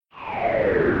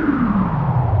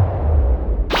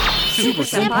Super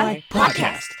Senpai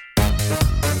Podcast.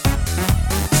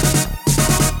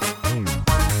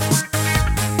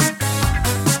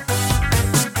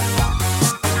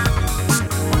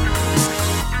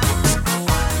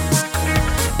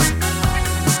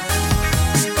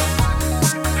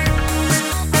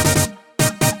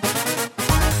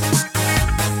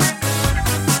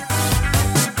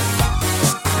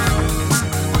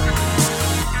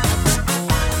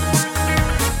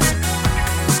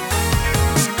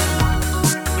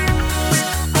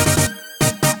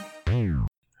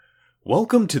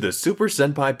 Welcome to the Super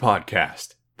Senpai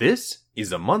Podcast. This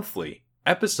is a monthly,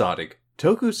 episodic,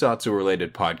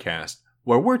 tokusatsu-related podcast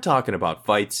where we're talking about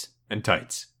fights and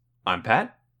tights. I'm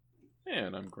Pat.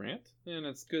 And I'm Grant. And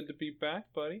it's good to be back,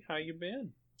 buddy. How you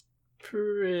been?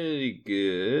 Pretty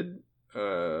good.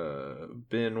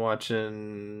 Been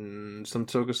watching some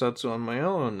tokusatsu on my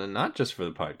own, and not just for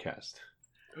the podcast.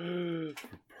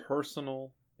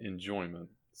 Personal enjoyment,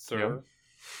 sir. Yep.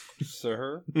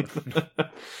 Sir?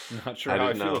 Not sure how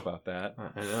I feel about that.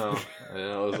 I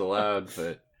know it was allowed,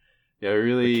 but yeah,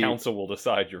 really. The council will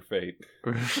decide your fate.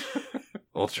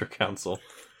 Ultra Council.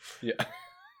 Yeah.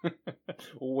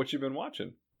 Well, what you been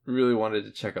watching? Really wanted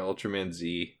to check out Ultraman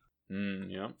Z.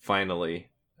 Yeah.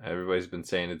 Finally. Everybody's been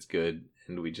saying it's good,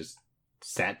 and we just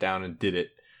sat down and did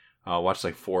it. Watched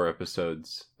like 4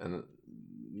 episodes, and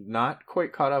not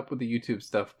quite caught up with the YouTube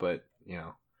stuff, but, you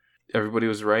know. Everybody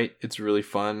was right. It's really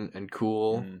fun and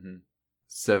cool. Mm-hmm.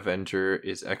 Sevenger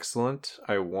is excellent.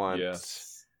 I want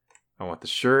the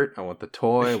shirt. I want the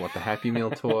toy. I want the Happy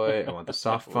Meal toy. I want the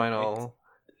soft final.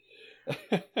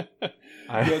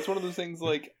 It's one of those things,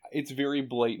 like, it's very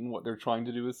blatant what they're trying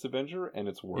to do with Sevenger, and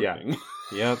it's working.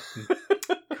 Yeah. Yep.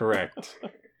 Correct.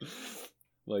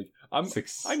 Like,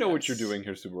 I know what you're doing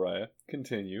here, Subaraya.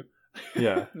 Continue.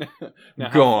 Yeah. Now,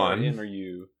 Go how far on. in are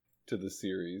you to the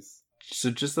series?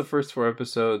 So just the first 4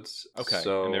 episodes. Okay.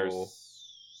 So And there's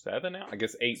 7 now? I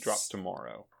guess 8 drops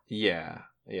tomorrow. Yeah.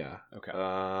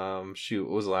 Okay. Shoot,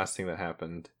 what was the last thing that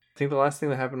happened? I think the last thing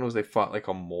that happened was they fought like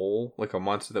a mole, like a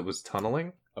monster that was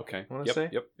tunneling. Okay. I want to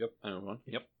say. Yep. I know one.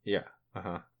 Yep. Yeah.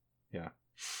 Uh-huh. Yeah.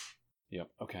 Yep.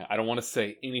 Okay. I don't want to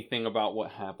say anything about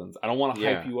what happens. I don't want to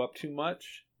hype you up too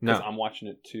much. No. Because I'm watching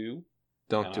it too.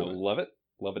 Don't do I it. love it.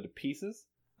 Love it to pieces.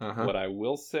 Uh-huh. What I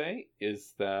will say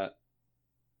is that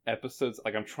episodes,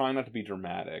 like, I'm trying not to be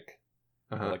dramatic.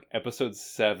 Uh-huh. Like, episode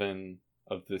 7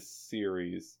 of this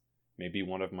series may be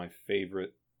one of my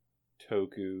favorite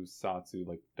tokusatsu,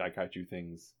 like, daikaiju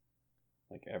things,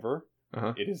 like, ever.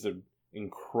 Uh-huh. It is an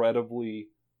incredibly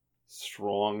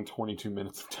strong 22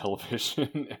 minutes of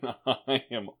television, and I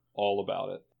am all about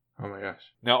it. Oh my gosh.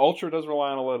 Now, Ultra does rely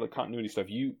on a lot of the continuity stuff.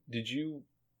 You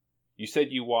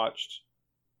said you watched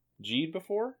Geed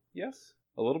before? Yes?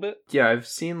 A little bit? Yeah, I've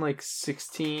seen like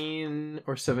 16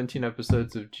 or 17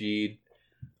 episodes of Geed.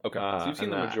 Okay, so you've seen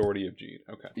the majority of Geed.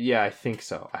 Okay. Yeah, I think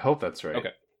so. I hope that's right.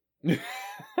 Okay.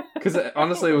 Because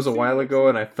honestly, it was a while ago,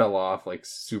 and I fell off like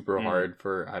super hard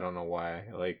for I don't know why.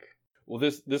 Like, well,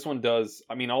 this one does.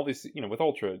 I mean, all these, with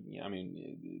Ultra, I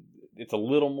mean, it's a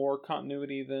little more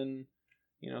continuity than,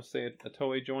 say a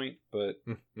Toei joint, but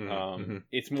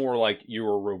it's more like you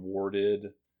are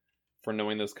rewarded for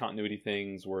knowing those continuity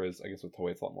things, whereas I guess with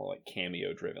Toei it's a lot more like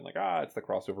cameo driven. Like, it's the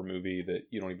crossover movie that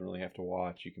you don't even really have to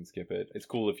watch. You can skip it. It's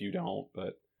cool if you don't,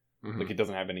 but like, it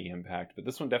doesn't have any impact. But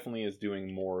this one definitely is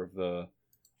doing more of the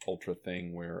Ultra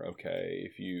thing where, okay,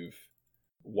 if you've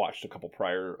watched a couple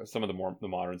some of the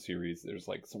modern series, there's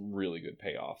like some really good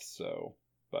payoffs. So,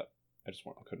 but I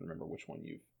couldn't remember which one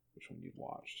you've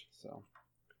watched. So,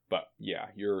 but yeah,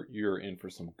 you're in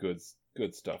for some good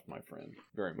stuff, my friend.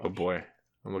 Very much. Oh boy.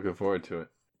 I'm looking forward to it.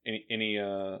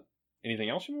 Anything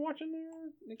else you've been watching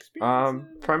there? Experience?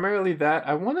 Primarily that.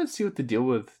 I want to see what the deal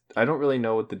with. I don't really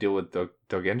know what the deal with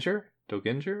Dogenger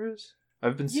is.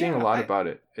 I've been seeing a lot about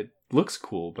it. It looks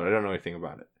cool, but I don't know anything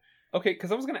about it. Okay,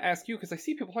 because I was going to ask you, because I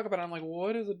see people talk about it. I'm like,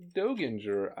 what is a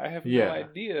Dogenger? I have no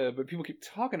idea, but people keep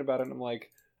talking about it, and I'm like,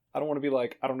 I don't want to be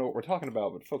like, I don't know what we're talking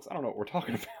about, but folks, I don't know what we're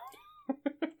talking about.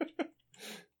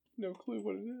 No clue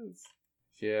what it is.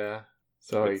 Yeah.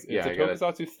 So it's a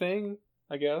tokusatsu thing,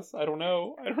 I guess. I don't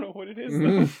know what it is,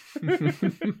 though.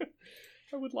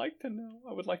 I would like to know.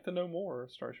 I would like to know more.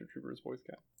 Starship Troopers voice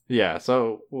cat. Yeah,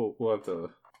 so we'll have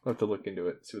to look into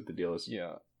it, see what the deal is.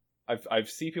 Yeah, I've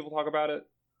seen people talk about it,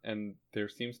 and there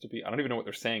seems to be. I don't even know what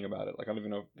they're saying about it. Like, I don't even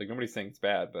know. Like, nobody's saying it's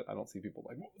bad, but I don't see people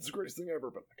like, it's the greatest thing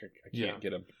ever. But I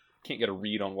can't get a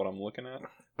read on what I'm looking at.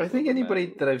 I think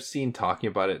anybody that I've seen talking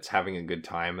about it's having a good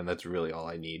time, and that's really all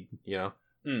I need. Yeah,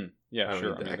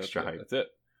 sure. I mean, extra hype. That's it.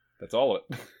 That's all it.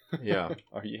 Yeah.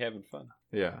 Are you having fun?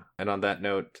 Yeah. And on that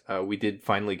note, we did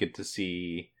finally get to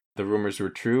see the rumors were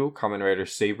true. Kamen Rider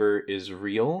Saber is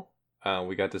real.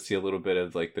 We got to see a little bit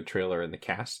of like the trailer and the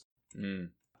cast.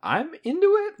 I'm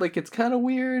into it. Like, it's kind of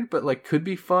weird, but like could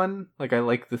be fun. Like, I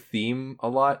like the theme a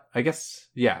lot. I guess,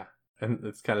 yeah. And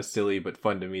it's kind of silly but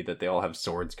fun to me that they all have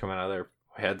swords coming out of their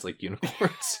heads like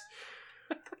unicorns.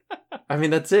 I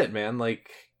mean, that's it, man. Like,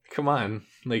 come on.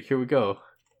 Like, here we go.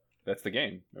 That's the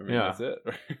game. I mean, that's it.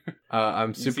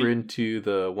 I'm super into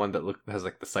the one that has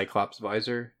like the Cyclops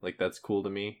visor. Like, that's cool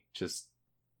to me. Just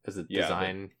as a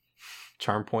design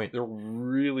charm point. They're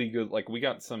really good. Like, we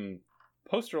got some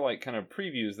poster like kind of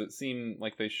previews that seem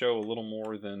like they show a little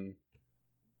more than,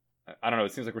 I don't know,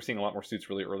 it seems like we're seeing a lot more suits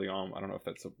really early on. I don't know if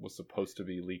that was supposed to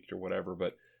be leaked or whatever,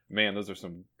 but man, those are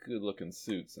some good looking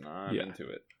suits, and I'm into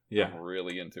it. Yeah, I'm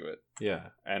really into it. Yeah,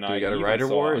 and do we got a rider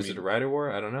war? Is it a rider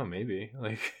war? I don't know. Maybe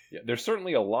like there's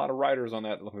certainly a lot of riders on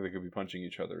that look like they could be punching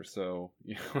each other. So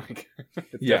like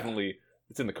it's definitely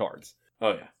it's in the cards.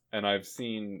 Oh yeah, and I've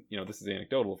seen this is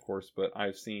anecdotal, of course, but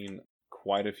I've seen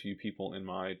quite a few people in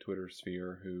my Twitter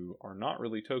sphere who are not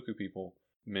really Toku people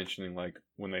mentioning like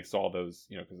when they saw those,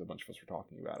 because a bunch of us were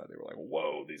talking about it, they were like,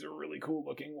 "Whoa, these are really cool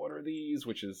looking. What are these?"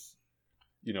 Which is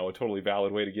a totally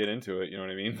valid way to get into it. You know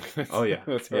what I mean? Oh yeah,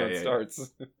 that's how it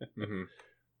starts. Mm-hmm.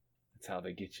 That's how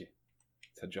they get you.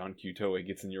 That's how John Q. Toei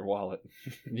gets in your wallet.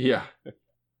 Yeah.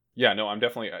 Yeah. No, I'm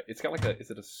definitely. It's got like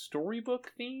is it a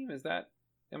storybook theme? Is that?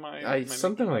 Am I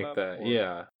something like that? Or?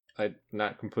 Yeah. I'm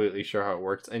not completely sure how it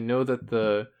works. I know that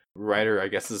the writer, I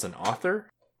guess, is an author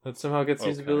that somehow gets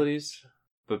these abilities,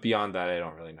 but beyond that, I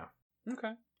don't really know.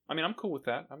 Okay. I mean, I'm cool with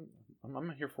that.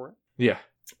 I'm here for it. Yeah.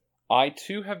 I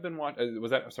too have been watching.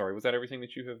 Was that everything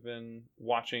that you have been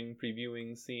watching,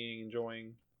 previewing, seeing,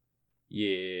 enjoying?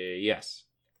 Yeah. Yes.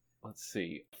 Let's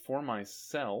see. For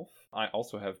myself, I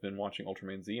also have been watching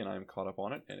Ultraman Z, and I am caught up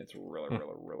on it, and it's really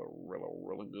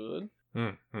good.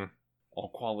 Mm-hmm. All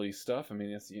quality stuff. I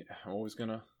mean, I'm always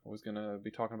gonna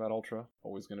be talking about Ultra.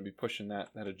 Always gonna be pushing that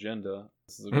agenda.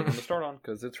 This is a good one to start on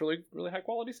because it's really really high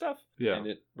quality stuff. Yeah, and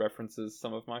it references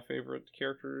some of my favorite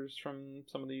characters from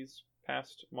some of these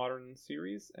past modern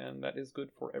series, and that is good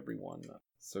for everyone.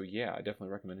 So yeah, I definitely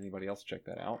recommend anybody else check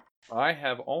that out. I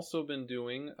have also been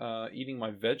doing eating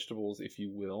my vegetables, if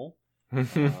you will,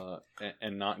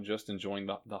 and not just enjoying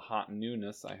the hot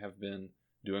newness. I have been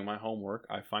doing my homework.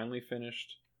 I finally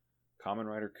finished Kamen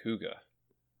Rider Kuga.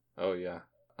 Oh yeah,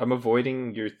 I'm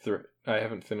avoiding your I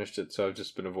haven't finished it, so I've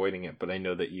just been avoiding it. But I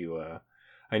know that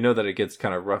I know that it gets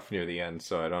kind of rough near the end,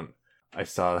 so I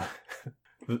saw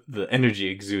the energy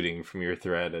exuding from your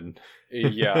thread, and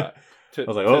yeah, I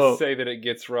was like, to say that it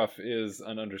gets rough is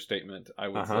an understatement. I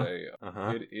would say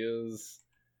it is.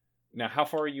 Now, how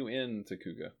far are you into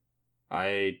Kuga?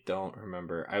 I don't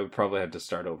remember. I would probably have to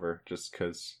start over just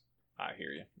because. I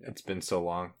hear you. Yeah. It's been so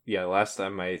long. Yeah, last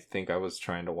time I think I was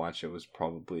trying to watch it was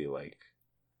probably like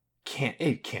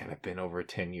it can't have been over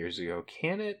 10 years ago,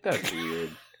 can it? That's weird.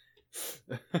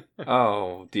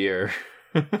 Oh dear.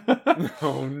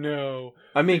 Oh no.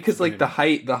 I mean, because like the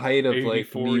height of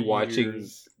like me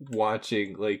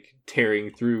watching like tearing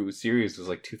through series was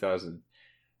like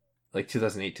 2008,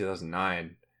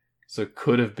 2009. So it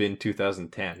could have been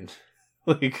 2010.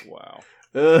 Like wow.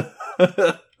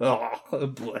 Oh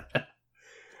boy.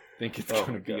 I think it's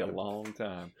going to be a long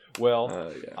time.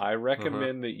 Well, I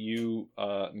recommend that you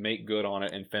make good on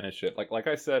it and finish it. Like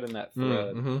I said in that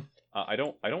thread, I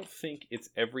don't think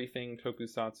it's everything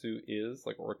Tokusatsu is,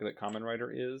 like, or that Kamen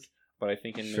Rider is, but I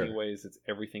think in many ways it's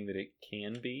everything that it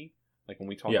can be. Like when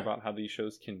we talk about how these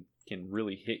shows can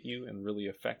really hit you and really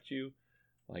affect you,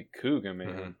 like Kuga,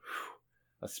 man,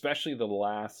 especially the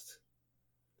last,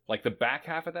 like the back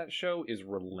half of that show is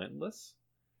relentless,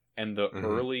 and the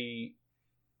early.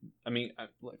 I mean,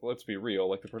 like, let's be real.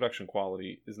 Like, the production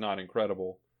quality is not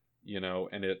incredible,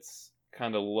 and it's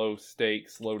kind of low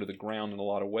stakes, low to the ground in a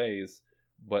lot of ways.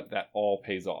 But that all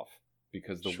pays off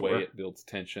because the way it builds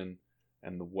tension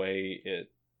and the way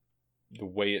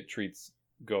it treats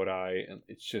Godai, and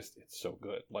it's so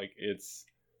good. Like,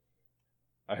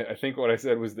 I think what I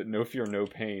said was that No Fear, No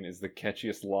Pain is the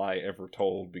catchiest lie ever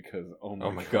told because oh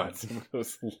my god, some of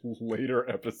those later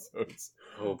episodes.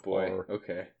 Oh boy.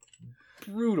 Okay.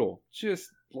 Brutal.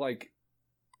 Just like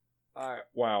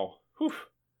wow. Whew.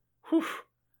 Oh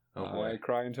boy. I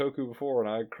cried in Toku before and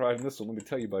I cried in this one. Let me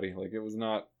tell you, buddy, like it was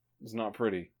not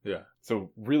pretty. Yeah.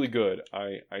 So really good.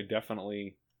 I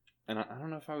definitely, and I don't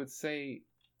know if I would say,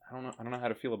 I don't know how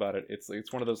to feel about it.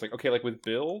 It's one of those like, okay, like with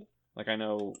Build, like I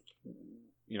know,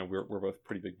 we're both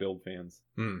pretty big Build fans.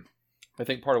 I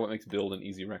think part of what makes Build an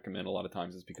easy recommend a lot of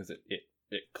times is because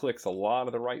it clicks a lot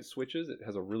of the right switches. It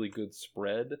has a really good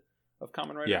spread of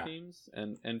Kamen Rider themes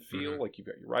and feel. Like you've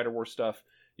got your Rider War stuff,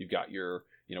 you've got your,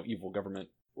 evil government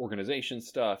organization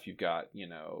stuff, you've got,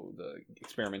 the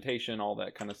experimentation, all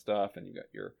that kind of stuff, and you got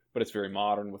but it's very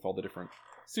modern with all the different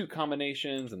suit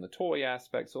combinations and the toy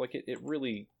aspect. So like it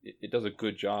really does a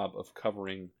good job of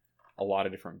covering a lot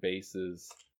of different bases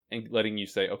and letting you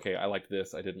say, okay, I like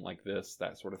this, I didn't like this,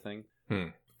 that sort of thing.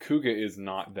 Kuga is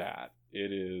not that.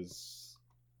 It is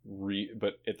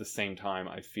but at the same time,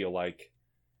 I feel like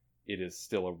it is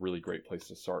still a really great place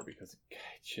to start because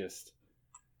just,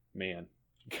 man,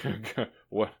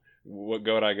 what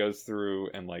Godai goes through,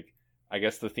 and like, I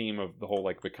guess the theme of the whole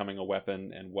like becoming a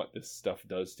weapon and what this stuff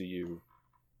does to you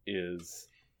is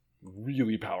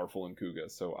really powerful in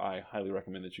Kuga. So I highly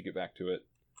recommend that you get back to it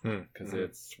because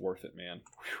it's worth it, man.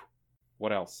 Whew.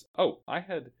 What else? Oh, I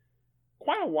had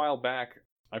quite a while back,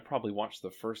 I probably watched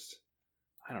the first,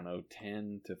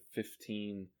 10 to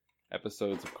 15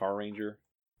 episodes of Car Ranger,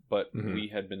 but we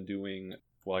had been doing,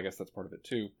 well, I guess that's part of it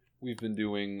too. We've been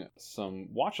doing some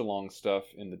watch-along stuff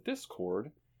in the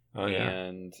Discord,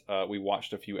 and we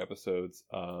watched a few episodes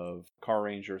of Car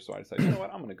Ranger, so I decided, you know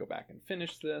what, I'm going to go back and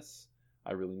finish this.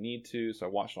 I really need to, so I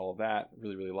watched all of that,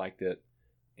 really, really liked it,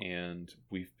 and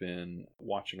we've been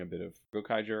watching a bit of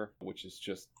Gokaiger, which is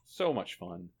just so much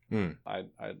fun. I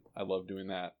love doing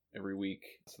that every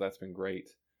week, so that's been great,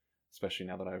 especially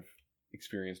now that I've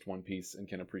experienced One Piece and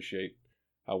can appreciate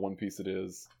how One Piece it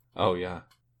is. Oh, yeah.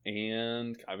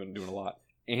 And I've been doing a lot.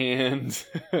 And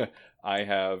I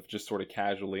have just sort of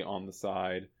casually on the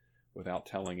side, without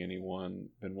telling anyone,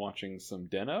 been watching some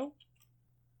Den-O.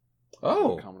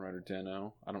 Oh. Kamen Rider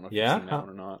Den-O. I don't know if you've seen that one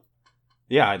or not.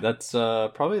 Yeah, that's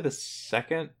probably the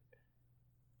second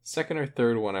or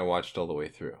third one I watched all the way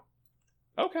through.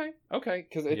 Okay.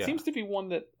 Because it seems to be one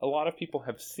that a lot of people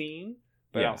have seen,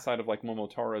 but outside of like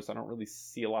Momotaro's, I don't really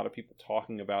see a lot of people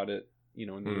talking about it, in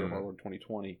the year of our Lord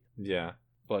 2020. Yeah.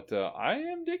 But I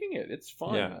am digging it. It's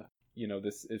fun. Yeah.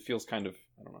 It feels kind of,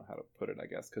 I don't know how to put it, I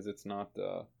guess, because it's not,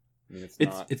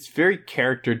 it's very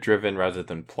character driven rather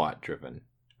than plot driven,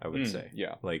 I would say.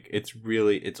 Yeah. Like,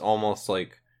 it's almost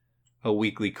like a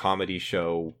weekly comedy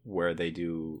show where they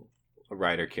do a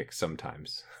rider kick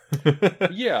sometimes.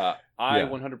 Yeah, I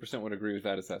 100% would agree with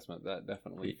that assessment. That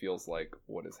definitely feels like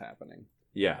what is happening.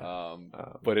 Yeah.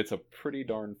 But it's a pretty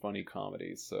darn funny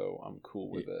comedy, so I'm cool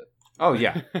with it. Oh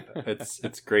yeah,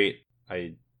 it's great.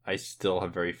 I still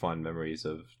have very fond memories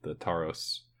of the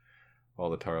Taros, all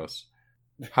the Taros.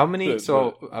 How many?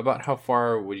 About how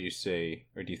far would you say,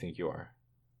 or do you think you are?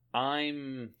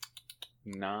 I'm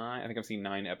 9. I think I've seen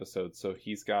 9 episodes. So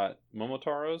he's got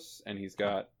Momotaros, and he's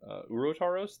got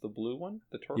Urotaros, the blue one,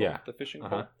 the turtle, the fishing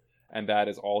pole, and that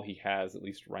is all he has, at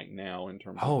least right now, in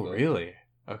terms of. Oh, really?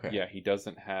 Okay. Yeah, he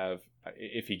doesn't have.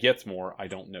 If he gets more, I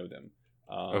don't know them.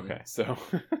 Okay. So,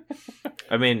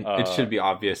 I mean, it should be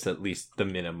obvious at least the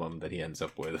minimum that he ends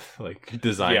up with, like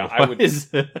design. Yeah,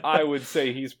 I would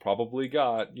say he's probably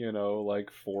got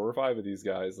like 4 or 5 of these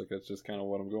guys. Like that's just kind of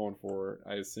what I'm going for.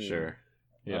 I assume. Sure.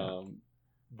 Yeah.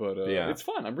 But it's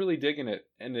fun. I'm really digging it,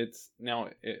 and it's now.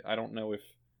 I don't know if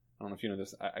you know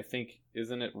this. I think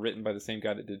isn't it written by the same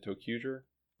guy that did Tokyuger?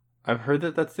 I've heard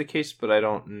that that's the case, but I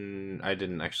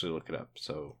didn't actually look it up.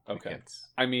 So okay.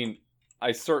 I mean.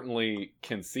 I certainly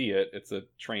can see it. It's a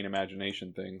train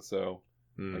imagination thing, so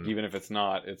like, even if it's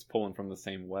not, it's pulling from the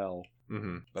same well.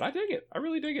 Mm-hmm. But I dig it. I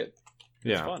really dig it.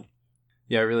 It's fun.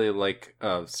 Yeah, I really like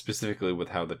specifically with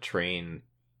how the train,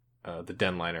 the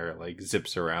Denliner, like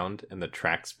zips around and the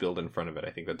tracks build in front of it.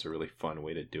 I think that's a really fun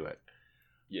way to do it.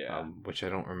 Yeah. Which I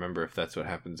don't remember if that's what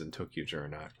happens in Tokyuger or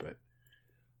not, but.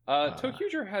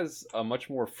 Tokyuger has a much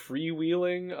more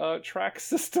freewheeling track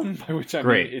system, by which I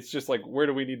mean it's just like, where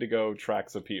do we need to go?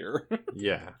 Tracks appear.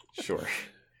 Yeah, sure.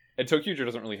 And Tokyuger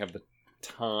doesn't really have the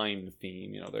time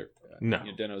theme.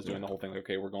 Den-O's doing the whole thing. Like,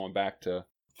 okay, we're going back to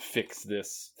fix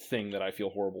this thing that I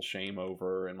feel horrible shame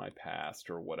over in my past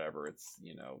or whatever. It's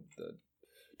the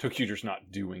Tokyuger's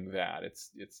not doing that.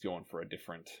 It's going for a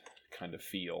different kind of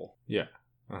feel. Yeah.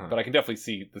 Uh-huh. But I can definitely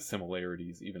see the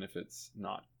similarities, even if it's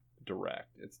not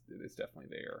direct. It's definitely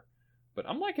there, but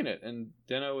I'm liking it. And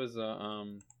Den-O is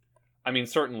I mean,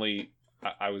 certainly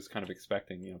I was kind of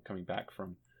expecting coming back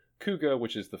from Kuga,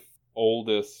 which is the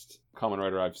oldest Kamen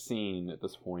Rider I've seen at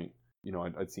this point.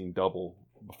 I'd seen Double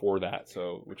before that,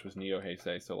 so which was Neo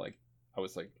Heisei. So like I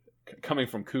was like coming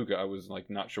from Kuga, I was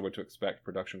like not sure what to expect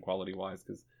production quality wise,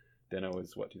 because Den-O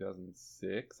is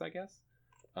 2006, I guess.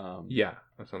 Yeah,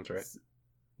 that sounds right.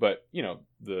 But it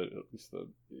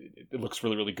looks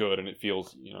really, really good, and it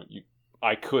feels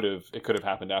it could have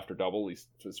happened after Double, at least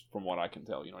just from what I can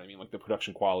tell. You know what I mean? Like the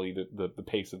production quality, the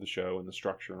pace of the show, and the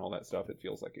structure, and all that stuff. It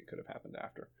feels like it could have happened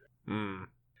after. Mm.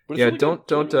 But it's Yeah,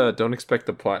 really don't expect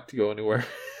the plot to go anywhere.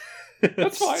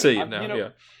 That's fine. So yeah.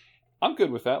 I'm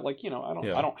good with that. Like, I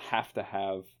don't have to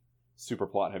have super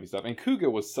plot heavy stuff. And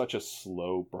Kuga was such a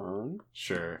slow burn.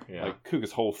 Sure, yeah. Like,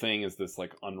 Kuga's whole thing is this,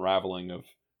 like, unraveling of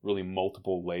really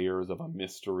multiple layers of a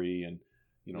mystery and,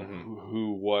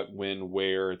 who, what, when,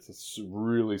 where. It's a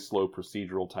really slow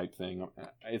procedural type thing.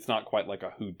 It's not quite like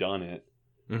a whodunit,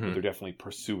 but they're definitely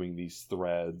pursuing these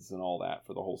threads and all that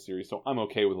for the whole series. So I'm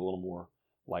okay with a little more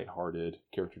lighthearted,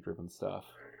 character-driven stuff.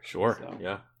 Sure,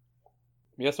 so.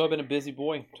 Yeah, so I've been a busy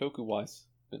boy, Toku-wise.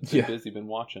 Been busy, been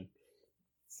watching.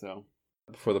 So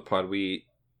before the pod, we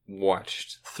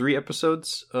watched 3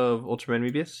 episodes of Ultraman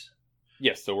Mebius.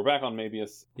 Yes, so we're back on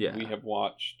Mebius. Yeah.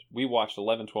 We watched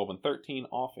 11, 12, and 13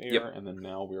 off air, and then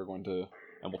now we are going to,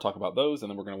 and we'll talk about those, and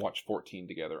then we're going to watch 14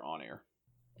 together on air.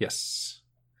 Yes.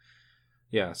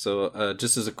 Yeah, so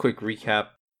just as a quick recap,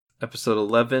 episode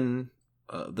 11,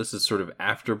 this is sort of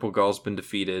after Bogal's been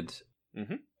defeated.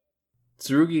 Mm-hmm.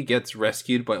 Tsurugi gets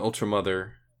rescued by Ultra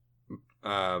Mother,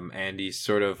 and he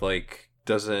sort of like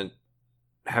doesn't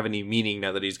have any meaning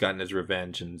now that he's gotten his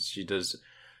revenge, and she does,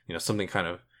 something kind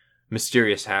of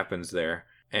mysterious happens there.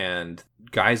 And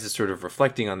Guys is sort of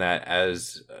reflecting on that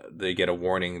as they get a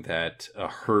warning that a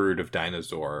herd of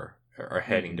dinosaurs are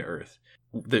heading to Earth.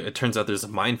 It turns out there's a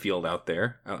minefield out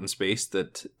in space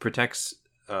that protects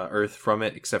Earth from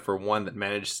it, except for one that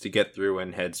manages to get through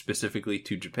and head specifically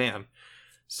to Japan.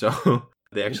 So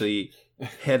they actually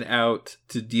head out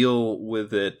to deal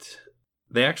with it.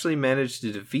 They actually managed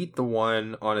to defeat the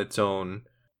one on its own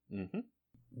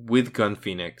with Gun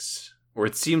Phoenix, or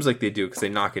it seems like they do because they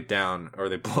knock it down or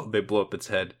they blow up its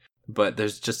head. But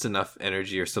there's just enough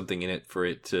energy or something in it for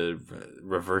it to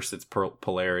reverse its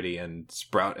polarity and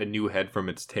sprout a new head from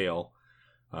its tail,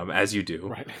 as you do.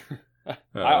 Right.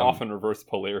 I often reverse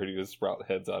polarity to sprout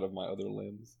heads out of my other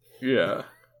limbs. Yeah.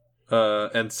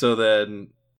 And so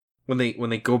then when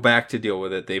they go back to deal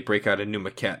with it, they break out a new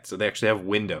maquette. So they actually have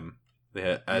Wyndham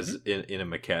as in a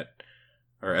maquette,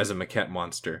 or as a maquette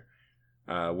monster,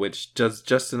 which does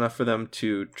just enough for them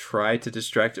to try to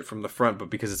distract it from the front. But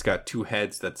because it's got 2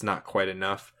 heads, that's not quite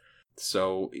enough.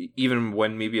 So even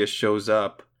when Mebius shows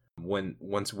up,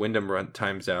 once Wyndham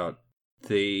times out,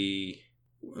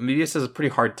 Mebius has a pretty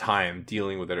hard time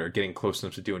dealing with it or getting close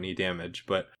enough to do any damage.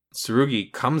 But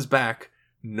Tsurugi comes back,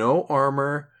 no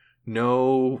armor,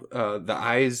 the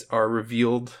eyes are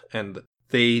revealed, and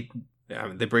they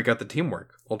break out the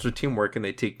teamwork, ultra teamwork, and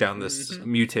they take down this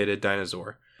mutated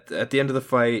dinosaur. At the end of the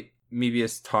fight,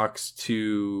 Mebius talks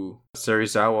to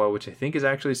Serizawa, which I think is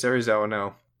actually Serizawa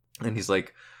now, and he's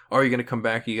like, "Oh, are you gonna come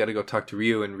back? You gotta go talk to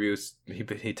Ryu." And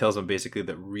he tells him basically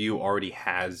that Ryu already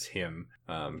has him.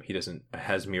 He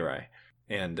has Mirai,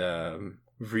 and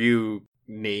Ryu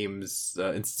names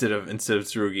instead of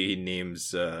Tsurugi, he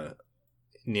names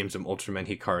him Ultraman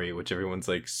Hikari, which everyone's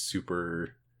like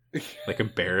super like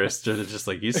embarrassed, or they're just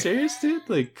like, "You serious, dude?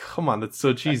 Like, come on, that's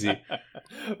so cheesy."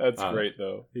 That's great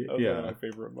though. That was one of my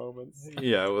favorite moments.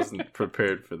 Yeah, I wasn't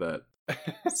prepared for that.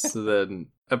 So then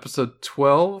episode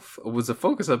 12 was a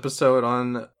focus episode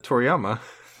on Toriyama,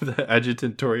 the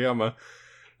adjutant Toriyama.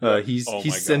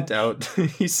 He's sent out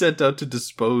to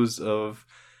dispose of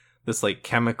this like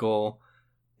chemical.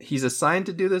 He's assigned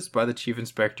to do this by the chief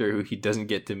inspector, who he doesn't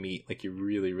get to meet. Like, he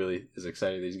really, really is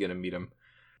excited that he's going to meet him.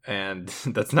 And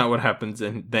that's not what happens.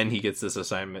 And then he gets this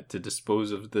assignment to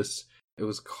dispose of this. It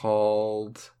was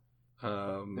called...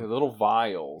 They're little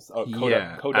vials. Oh,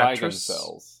 Kodigan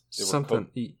cells. They something.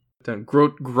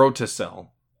 Grotacell.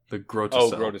 The Grotacell.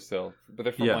 Oh, Grotacell. But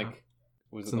they're from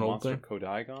was it the monster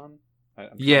Kodigon?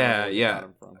 Yeah.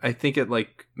 I think it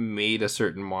like made a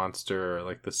certain monster, or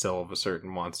like the cell of a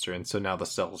certain monster, and so now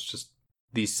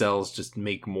these cells just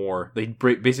make more. They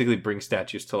basically bring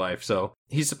statues to life. So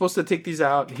he's supposed to take these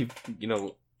out. He,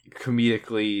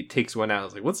 comedically takes one out.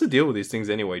 It's like, what's the deal with these things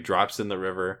anyway? Drops in the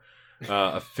river.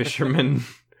 A fisherman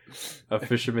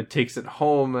takes it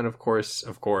home, and of course.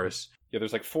 Yeah,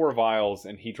 there's like 4 vials,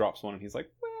 and he drops one, and he's like,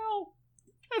 well,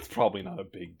 that's probably not a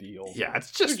big deal. Yeah,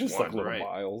 it's just one, like little right?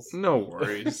 vials. No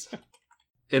worries.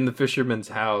 In the fisherman's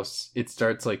house, it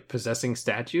starts like possessing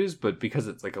statues, but because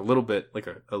it's like a little bit like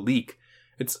a leak,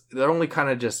 they're only kind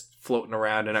of just floating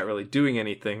around and not really doing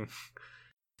anything.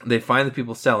 They find the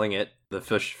people selling it, the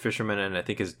fisherman and I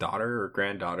think his daughter or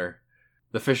granddaughter.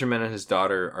 The fisherman and his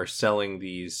daughter are selling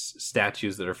these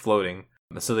statues that are floating.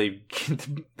 So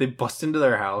they bust into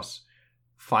their house,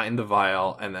 find the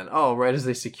vial, and then, right as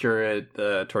they secure it,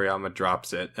 Toriyama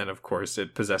drops it. And of course,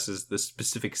 it possesses the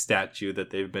specific statue that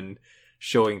they've been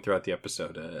showing throughout the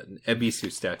episode, an Ebisu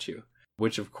statue.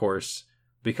 Which, of course,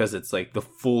 because it's like the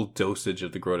full dosage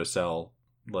of the Grotacell,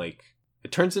 like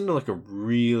it turns into like a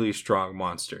really strong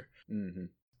monster. Mm-hmm.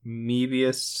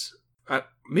 Mebius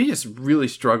really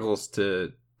struggles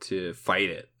to fight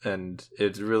it, and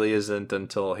it really isn't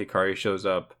until Hikari shows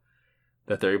up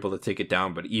that they're able to take it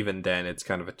down. But even then, it's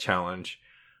kind of a challenge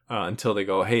until they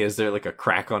go, "Hey, is there like a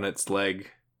crack on its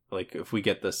leg? Like if we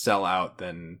get the cell out,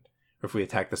 then or if we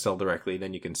attack the cell directly,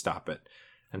 then you can stop it."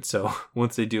 And so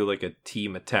once they do like a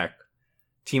team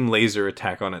laser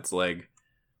attack on its leg,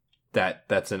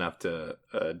 that's enough to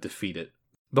defeat it.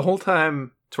 The whole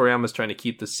time, Toriyama's trying to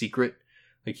keep the secret.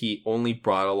 Like, he only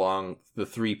brought along the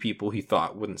 3 people he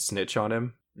thought wouldn't snitch on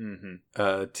him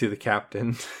to the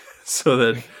captain. So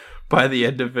that by the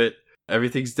end of it,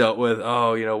 everything's dealt with.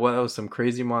 Oh, you know, what? That was some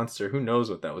crazy monster. Who knows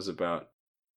what that was about?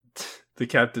 The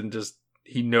captain just,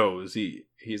 he knows.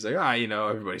 He's like, you know,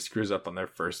 everybody screws up on their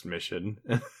first mission.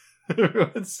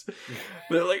 They're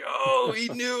like, oh, he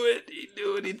knew it.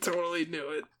 He totally knew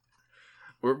it.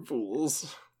 We're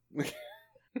fools.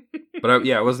 But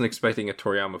I wasn't expecting a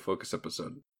Toriyama focus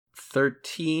episode.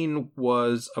 13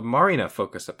 was a Marina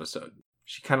focus episode.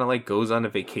 She kind of like goes on a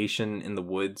vacation in the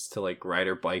woods to like ride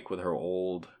her bike with her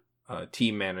old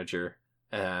team manager,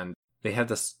 and they have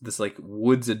this like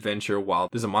woods adventure while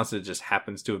there's a monster that just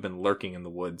happens to have been lurking in the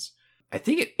woods. I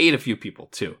think it ate a few people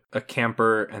too. A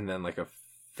camper and then like a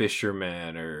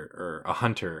fisherman or a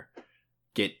hunter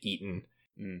get eaten.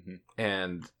 Mm-hmm.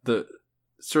 And the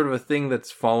sort of a thing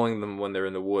that's following them when they're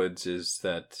in the woods is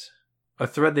that a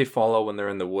thread they follow when they're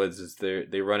in the woods is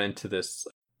they run into this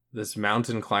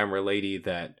mountain climber lady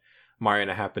that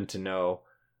Marina happened to know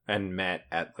and met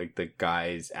at like the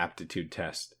guy's aptitude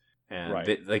test, and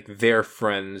right. They're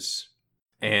friends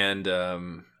and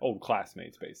old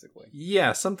classmates basically.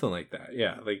 Yeah, something like that.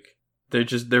 Yeah, like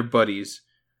they're buddies,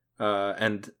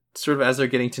 and sort of as they're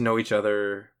getting to know each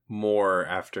other more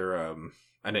after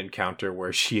an encounter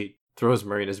where she throws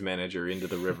Marina's manager into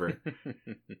the river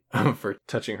for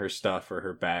touching her stuff or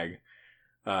her bag.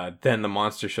 Then the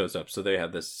monster shows up. So they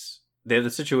have the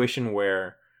situation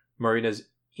where Marina's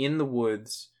in the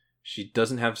woods. She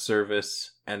doesn't have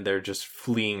service, and they're just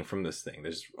fleeing from this thing.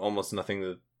 There's almost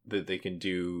nothing that they can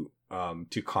do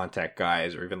to contact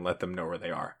guys or even let them know where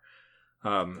they are.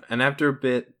 And after a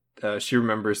bit, she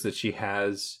remembers that she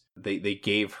has. They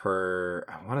gave her.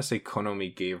 I want to say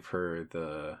Konomi gave her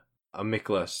the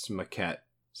Amicus maquette,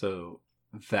 so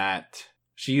that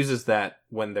she uses that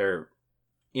when they're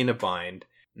in a bind.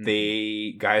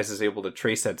 Guys is able to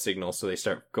trace that signal, so they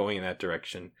start going in that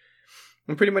direction.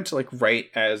 And pretty much like right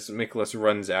as Miklas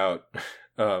runs out,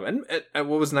 and what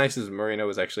was nice is Marina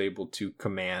was actually able to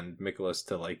command Miklas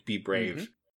to like be brave.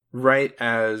 Mm-hmm. Right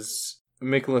as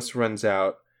Miklas runs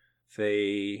out,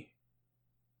 they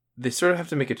sort of have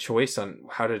to make a choice on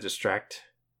how to distract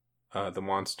the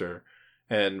monster.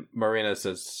 And Marina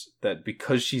says that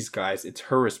because she's guys, it's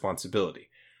her responsibility.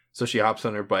 So she hops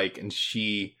on her bike and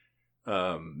she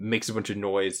makes a bunch of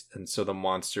noise, and so the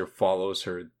monster follows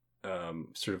her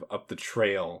sort of up the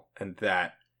trail, and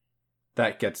that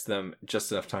gets them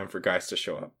just enough time for guys to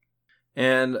show up.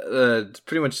 And it's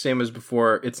pretty much the same as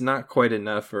before. It's not quite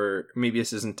enough, or maybe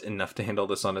this isn't enough to handle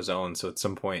this on his own, so at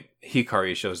some point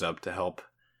Hikari shows up to help.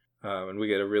 And we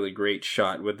get a really great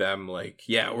shot with them, like,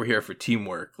 yeah, we're here for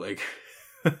teamwork. Like,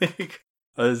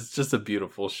 it's just a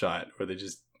beautiful shot where they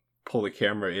just pull the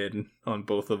camera in on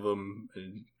both of them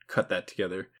and cut that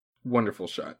together. Wonderful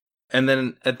shot. And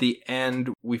then at the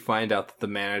end, we find out that the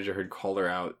manager had called her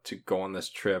out to go on this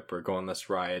trip or go on this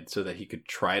ride so that he could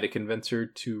try to convince her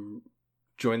to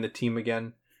join the team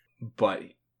again. But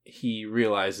he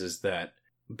realizes that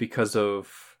because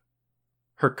of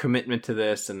her commitment to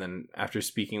this, and then after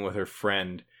speaking with her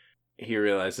friend, he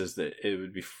realizes that it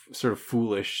would be sort of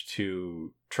foolish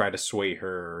to try to sway her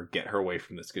or get her away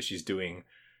from this because she's doing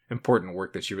important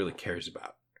work that she really cares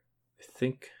about. I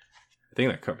think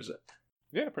that covers it.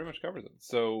 Yeah, pretty much covers it.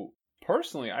 So,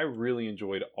 personally, I really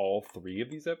enjoyed all 3 of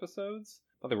these episodes.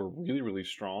 I thought they were really, really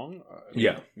strong.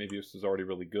 Maybe this was already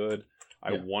really good.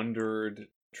 I wondered,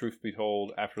 truth be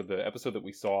told, after the episode that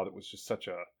we saw that was just such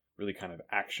a really kind of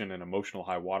action and emotional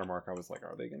high watermark, I was like,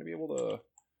 are they going to be able to,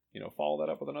 follow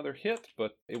that up with another hit?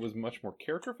 But it was much more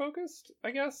character focused,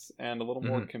 I guess, and a little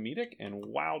more comedic, and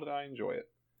wow, did I enjoy it.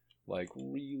 Like,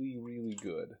 really, really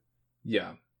good.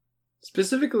 Yeah.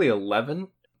 Specifically 11.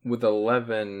 With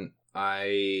 11,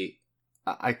 I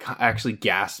actually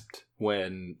gasped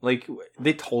when, like,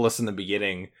 they told us in the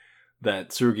beginning that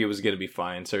Tsurugi was going to be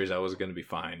fine, Serizawa was going to be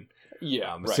fine.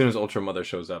 Yeah, As soon as Ultra Mother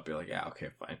shows up, you're like, yeah, okay,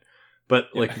 fine. But,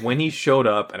 like, when he showed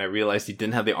up and I realized he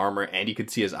didn't have the armor and you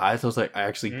could see his eyes, I was like, I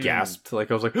actually gasped.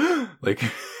 Like, I was like, like...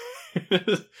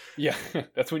 Yeah,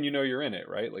 that's when you know you're in it,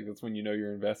 right? Like, that's when you know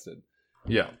you're invested.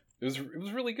 Yeah. It was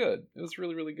really good. It was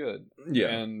really, really good. Yeah.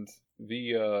 And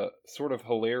the sort of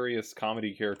hilarious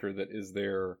comedy character that is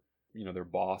their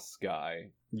boss guy.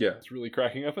 Yeah. It's really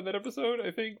cracking up in that episode, I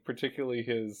think. Particularly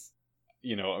his,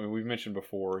 we've mentioned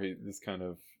before, this kind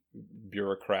of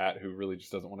bureaucrat who really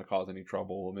just doesn't want to cause any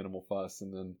trouble, a minimal fuss,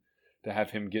 and then to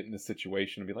have him get in this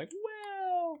situation and be like,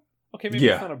 well, okay, maybe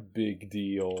it's not a big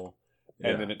deal.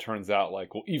 And then it turns out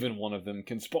like, well, even one of them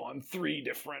can spawn 3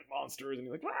 different monsters, and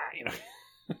you're like,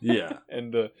 Yeah.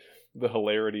 And the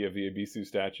hilarity of the Abisu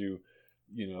statue,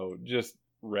 just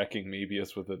wrecking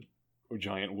Mebius with a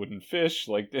giant wooden fish,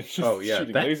 like just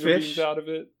shooting laser beams out of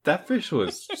it. That fish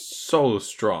was so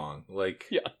strong,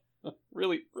 like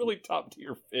really, really top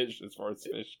tier fish as far as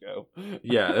fish go.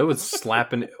 Yeah, it was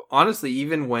slapping. Honestly,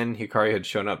 even when Hikari had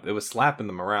shown up, it was slapping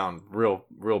them around real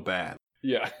bad.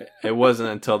 Yeah, it wasn't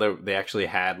until they actually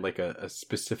had like a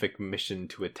specific mission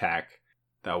to attack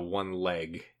that one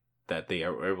leg that they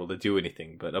were able to do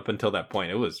anything. But up until that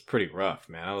point, it was pretty rough,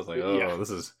 man. I was like,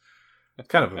 this is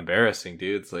kind of embarrassing,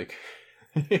 dude. It's like,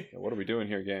 what are we doing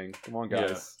here, gang? Come on, guys.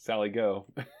 Yeah. Sally, go.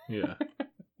 Yeah.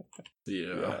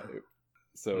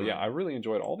 So I really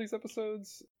enjoyed all these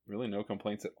episodes. Really, no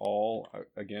complaints at all.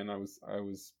 I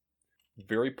was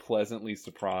very pleasantly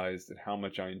surprised at how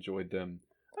much I enjoyed them.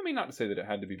 I mean, not to say that it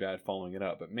had to be bad following it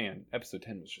up, but man, episode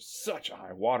 10 was just such a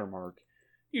high watermark.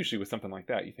 Usually with something like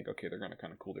that, you think, okay, they're going to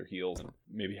kind of cool their heels and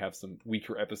maybe have some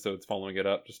weaker episodes following it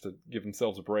up just to give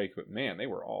themselves a break. But man, they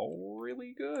were all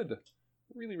really good.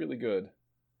 Really, really good.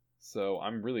 So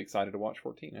I'm really excited to watch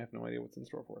 14. I have no idea what's in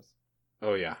store for us.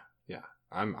 Oh, yeah. Yeah.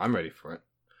 I'm ready for it.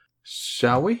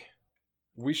 Shall we?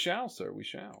 We shall, sir. We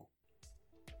shall.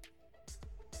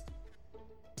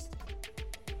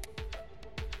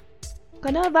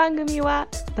この番組は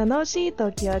楽しい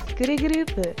時を作るグル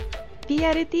ープ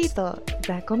PRT と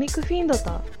ザ・コミックフィンド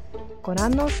とご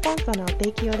覧のスポンサーの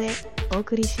提供でお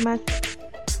送りします。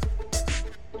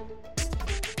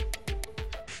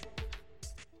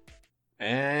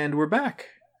And we're back.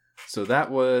 So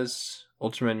that was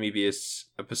Ultraman Mebius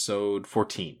episode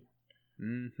 14.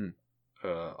 Mm-hmm.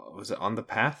 Was it On the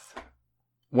Path?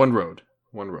 One Road.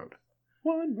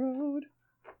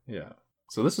 Yeah.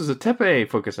 So this is a Tepe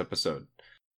focus episode.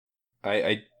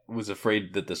 I was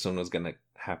afraid that this one was going to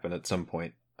happen at some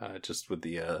point, just with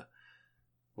the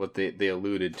what they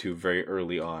alluded to very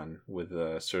early on with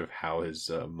sort of how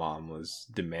his mom was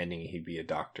demanding he be a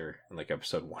doctor in like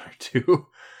episode 1 or 2.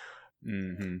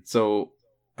 Mm-hmm. So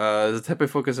the Tepe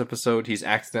focus episode, he's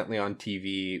accidentally on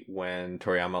TV when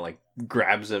Toriyama like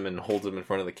grabs him and holds him in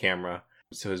front of the camera.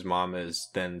 So his mom is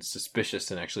then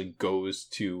suspicious and actually goes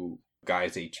to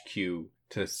Guy's HQ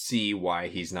to see why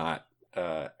he's not.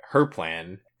 Her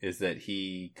plan is that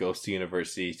he goes to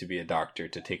university to be a doctor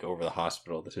to take over the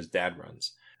hospital that his dad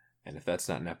runs. And if that's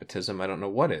not nepotism, I don't know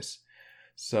what is.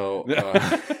 So,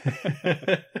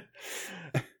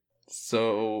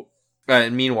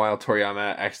 and meanwhile,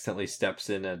 Toriyama accidentally steps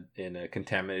in a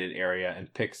contaminated area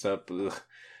and picks up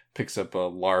a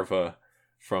larva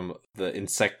from the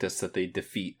Insectus that they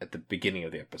defeat at the beginning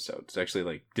of the episode. It's actually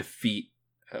like defeat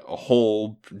a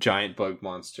whole giant bug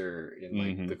monster in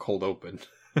like the cold open.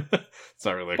 It's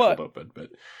not really a cold open, but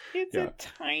it's a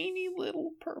tiny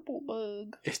little purple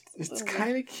bug. It's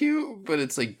kind of cute, but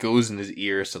it's like goes in his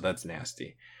ear, so that's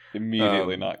nasty.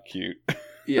 Immediately not cute.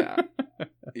 Yeah.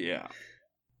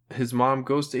 His mom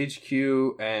goes to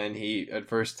HQ and he at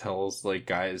first tells like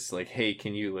guys like, hey,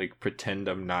 can you like pretend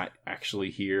I'm not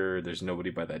actually here? There's nobody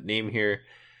by that name here,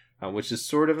 which is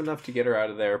sort of enough to get her out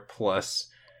of there. Plus,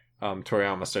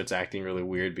 Toriyama starts acting really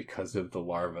weird because of the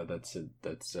larva that's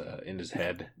in his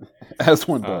head. As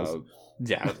one does.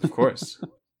 Yeah, of course.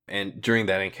 And during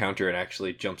that encounter, it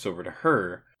actually jumps over to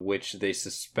her, which they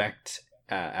suspect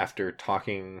after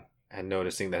talking and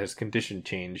noticing that his condition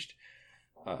changed.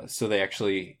 So they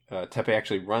actually, Tepe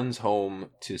actually runs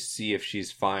home to see if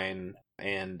she's fine,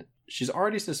 and she's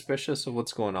already suspicious of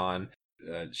what's going on.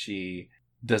 She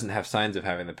doesn't have signs of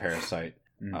having the parasite,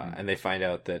 and they find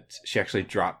out that she actually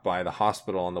dropped by the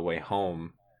hospital on the way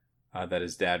home that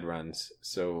his dad runs.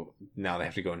 So now they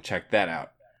have to go and check that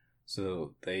out.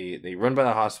 So they run by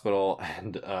the hospital,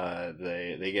 and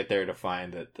they get there to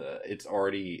find that it's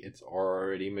already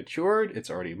matured, it's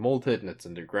already molted, and it's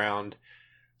underground.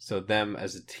 So them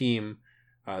as a team,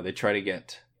 they try to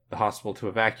get the hospital to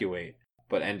evacuate,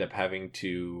 but end up having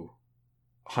to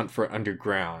hunt for it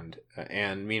underground.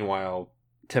 And meanwhile,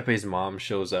 Tepe's mom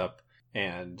shows up,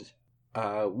 and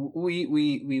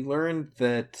we learned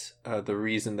that the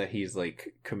reason that he's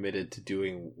like committed to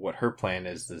doing what her plan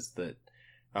is that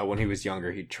when he was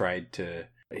younger, he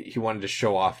wanted to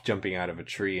show off jumping out of a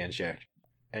tree, and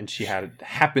and she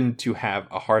happened to have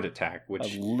a heart attack,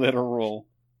 which... A literal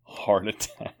heart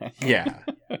attack. Yeah.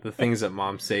 The things that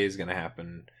moms say is going to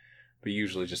happen, but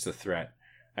usually just a threat.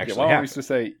 Actually, Mom used to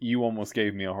say, "You almost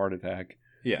gave me a heart attack."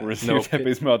 Yeah. Whereas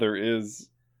Tepe's mother is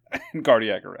in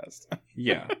cardiac arrest.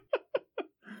 Yeah.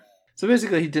 So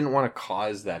basically, he didn't want to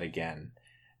cause that again.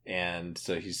 And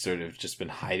so he's sort of just been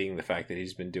hiding the fact that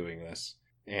he's been doing this.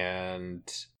 And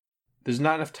there's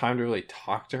not enough time to really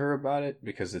talk to her about it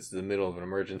because it's the middle of an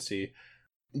emergency.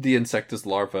 The Insectus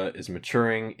larva is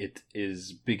maturing. It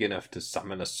is big enough to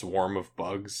summon a swarm of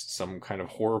bugs, some kind of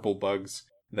horrible bugs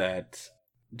that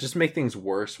just make things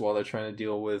worse while they're trying to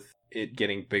deal with it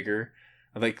getting bigger.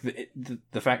 Like,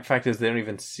 the fact is they don't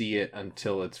even see it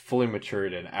until it's fully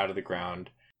matured and out of the ground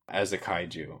as a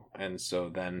kaiju. And so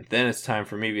then it's time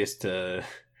for Mebius to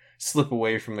slip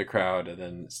away from the crowd and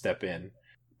then step in.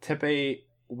 Tepe,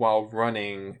 while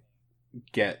running,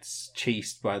 gets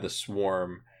chased by the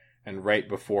swarm, and right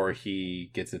before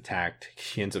he gets attacked,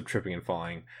 he ends up tripping and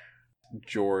falling.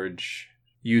 George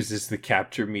uses the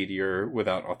capture meteor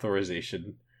without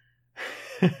authorization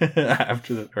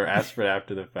asks for it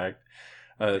after the fact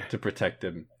to protect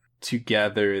him.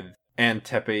 Together, and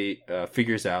Tepe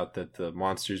figures out that the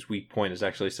monster's weak point is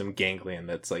actually some ganglion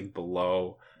that's like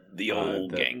below the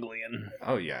old ganglion.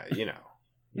 Oh yeah, you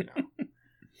know.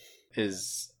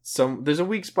 There's a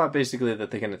weak spot basically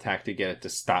that they can attack to get it to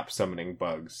stop summoning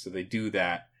bugs. So they do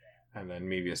that, and then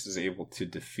Mebius is able to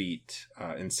defeat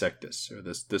Insectus, or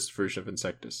this version of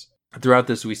Insectus. Throughout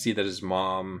this, we see that his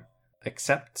mom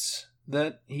accepts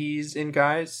that he's in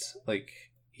guise. Like,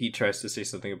 he tries to say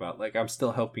something about, like, I'm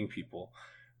still helping people,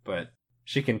 but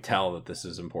she can tell that this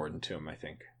is important to him, I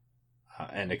think,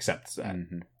 and accepts that.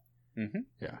 Mm-hmm. Mm-hmm.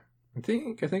 Yeah, I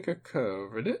think I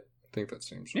covered it. I think that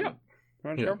seems right.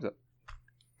 Yeah.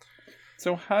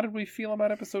 So how did we feel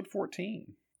about episode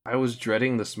 14? I was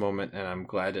dreading this moment, and I'm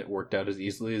glad it worked out as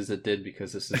easily as it did,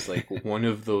 because this is like one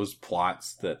of those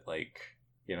plots that, like,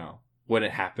 you know, when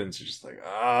it happens, you're just like,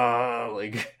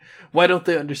 like, why don't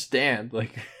they understand?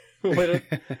 Like,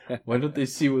 why don't they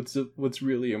see what's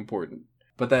really important?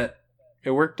 But that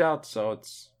it worked out, so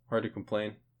it's hard to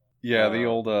complain. Yeah, the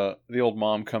old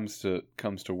mom comes to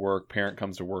work, parent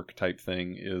comes to work type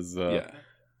thing is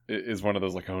one of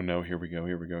those, like, oh no, here we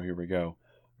go.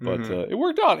 But it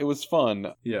worked out. It was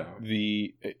fun. Yeah.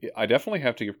 I definitely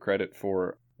have to give credit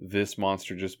for this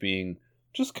monster just being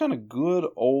just kind of good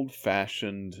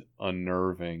old-fashioned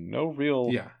unnerving. No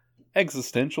real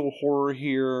existential horror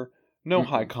here. No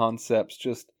high concepts.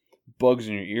 Just bugs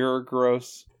in your ear are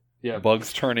gross. Yeah.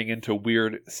 Bugs turning into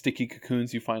weird sticky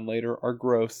cocoons you find later are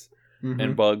gross.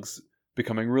 And bugs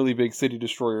becoming really big city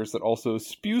destroyers that also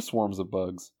spew swarms of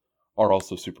bugs are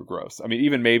also super gross. I mean,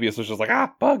 even Mebius was just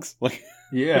like, bugs! Like,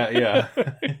 yeah.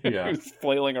 He was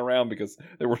flailing around because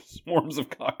there were swarms of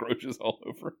cockroaches all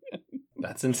over him.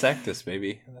 That's Insectus,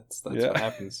 baby. That's what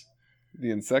happens. The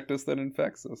Insectus that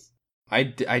infects us. I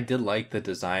did like the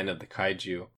design of the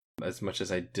kaiju as much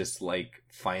as I dislike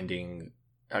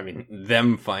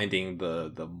them finding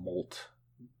the molt,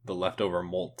 the leftover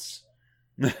molts.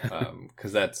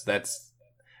 Because that's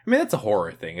a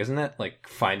horror thing, isn't it? Like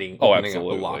opening up a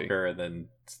locker, and then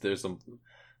there's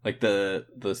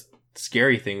the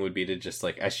scary thing would be to just,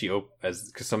 like,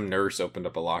 because some nurse opened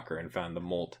up a locker and found the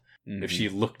molt. Mm-hmm. If she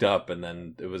looked up and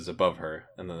then it was above her,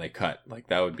 and then they cut, like,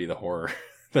 that would be the horror.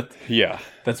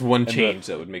 That's one change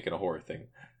that would make it a horror thing.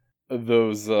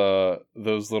 Those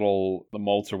little the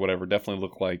molts or whatever definitely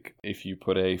look like if you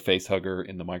put a face hugger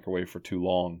in the microwave for too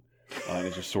long, and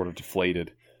it just sort of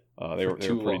deflated. They were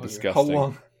pretty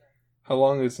disgusting. How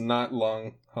long is not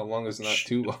long? How long is not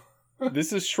too long?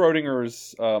 This is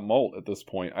Schrodinger's molt at this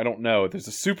point. I don't know. There's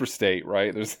a super state,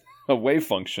 right? There's a wave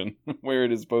function where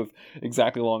it is both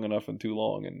exactly long enough and too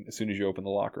long, and as soon as you open the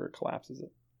locker, it collapses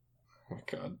it. Oh my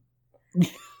god.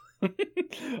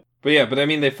 But I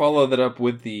mean, they followed that up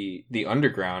with the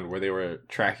underground, where they were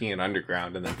tracking it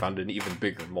underground and then found an even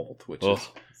bigger molt, which is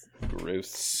gross,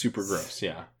 super gross.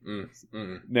 Yeah.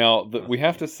 Now we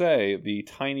have to say the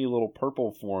tiny little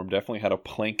purple form definitely had a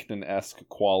plankton-esque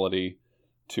quality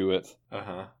to it.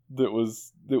 That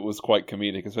was quite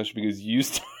comedic, especially because you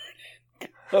started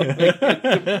coming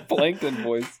into plankton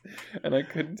voice, and I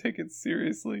couldn't take it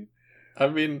seriously. I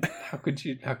mean, how could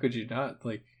you not?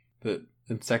 Like, the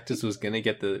Insectus was gonna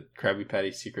get the Krabby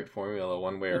Patty secret formula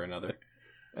one way or another.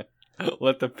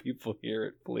 Let the people hear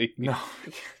it, please. No.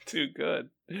 Too good.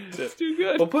 It's too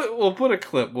good. We'll put a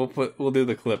clip. We'll do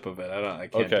the clip of it. I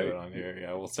can't do it on here.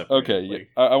 Yeah, we'll separate. Okay, it,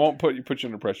 I won't put you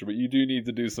under pressure, but you do need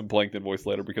to do some Plankton voice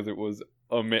later because it was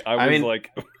amazing. I mean,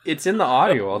 like, it's in the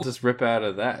audio. I'll just rip out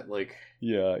of that. Like,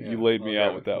 yeah, you laid me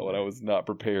out with that one. I was not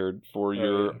prepared for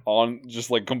your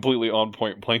completely on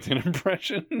point Plankton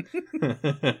impression.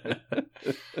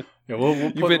 Yeah,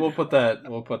 we'll put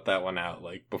that one out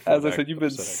like before. As I said, you've been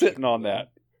sitting on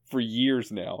that for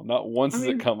years now. Not once has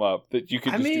it come up that you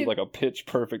could just do like a pitch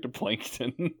perfect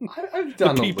Plankton. I've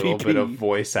done a little bit of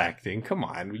voice acting. Come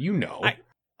on, you know.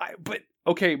 But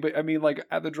I mean, like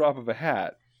at the drop of a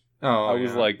hat. Oh, I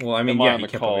was like, well, I mean, yeah, you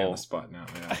can't put me on the spot now.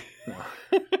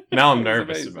 Yeah. Now I'm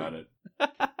nervous about it.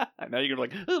 Now you're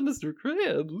like, oh, Mr.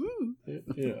 Krabs.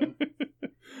 Yeah.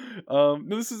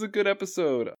 This is a good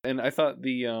episode, and I thought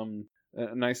the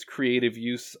a nice creative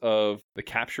use of the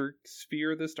capture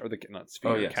sphere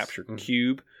capture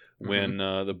cube when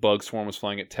the bug swarm was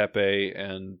flying at Tepe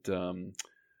and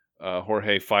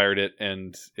Jorge fired it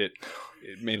and it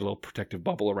made a little protective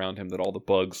bubble around him that all the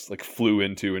bugs like flew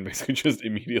into and basically just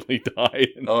immediately died.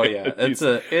 Oh yeah,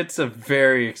 it's a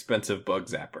very expensive bug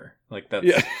zapper. Like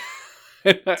that's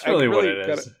that's really what it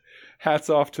is. Hats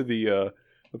off to the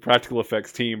practical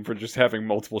effects team for just having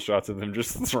multiple shots of them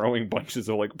just throwing bunches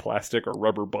of like plastic or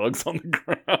rubber bugs on the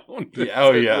ground. Yeah,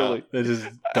 really... They just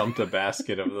dumped a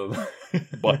basket of them.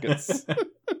 Buckets.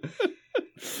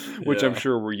 Which I'm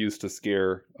sure were used to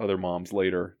scare other moms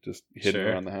later, just hidden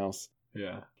around the house.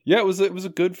 Yeah. Yeah, it was a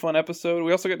good fun episode.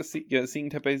 We also got to seeing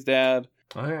Tepe's dad.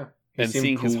 Oh yeah. And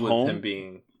seeing cool his home. With him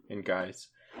being in guys.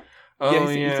 Oh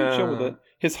he seemed chill with it.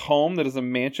 His home that is a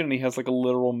mansion, and he has like a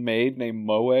literal maid named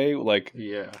Moe. Like,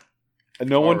 yeah.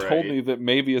 No one told me that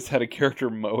Mebius had a character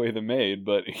Moe the maid,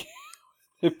 but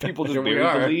people just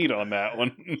buried the lead on that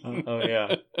one. Oh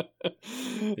yeah.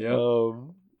 Yeah.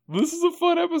 This is a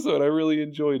fun episode. I really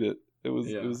enjoyed it. It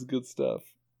was good stuff.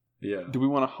 Yeah. Do we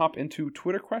want to hop into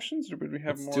Twitter questions, or do we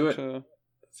have Let's more do it. to?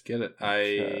 Let's get it.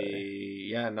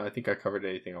 I think I covered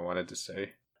anything I wanted to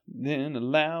say. Then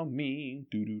allow me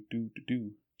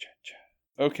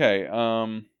Okay,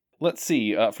 let's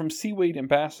see. From Seaweed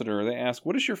Ambassador, they ask,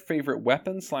 what is your favorite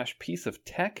weapon/piece of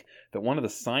tech that one of the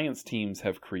science teams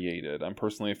have created? I'm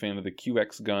personally a fan of the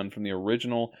QX gun from the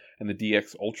original and the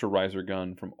DX Ultra Riser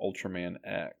gun from Ultraman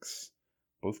X.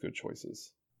 Both good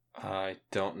choices. I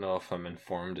don't know if I'm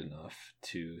informed enough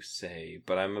to say,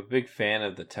 but I'm a big fan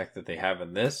of the tech that they have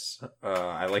in this.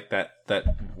 I like that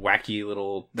chunky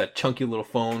little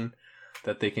phone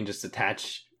that they can just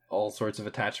attach all sorts of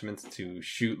attachments to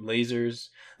shoot lasers.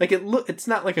 Like it's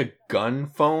not like a gun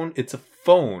phone, it's a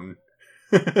phone.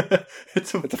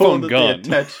 it's a phone that gun. They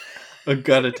attach a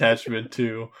gun attachment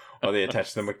to, or they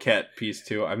attach the maquette piece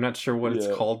to. I'm not sure what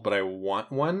it's called, but I want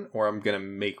one, or I'm gonna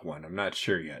make one. I'm not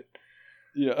sure yet.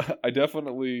 Yeah, I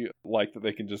definitely like that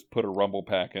they can just put a rumble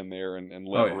pack in there and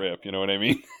let it rip, you know what I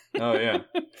mean? Oh, yeah.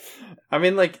 I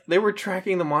mean, like, they were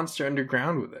tracking the monster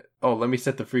underground with it. Oh, let me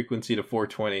set the frequency to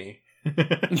 420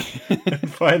 and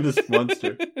find this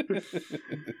monster.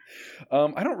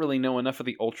 I don't really know enough of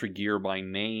the Ultra gear by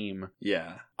name.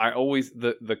 Yeah. I always,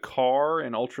 the car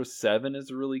in Ultra 7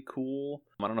 is really cool.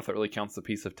 I don't know if that really counts as a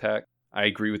piece of tech. I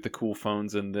agree with the cool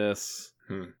phones in this.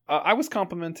 I was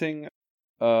complimenting...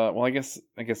 I guess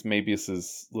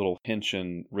Mebius's little hinge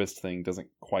and wrist thing doesn't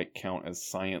quite count as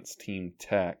science team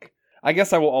tech. I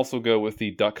guess I will also go with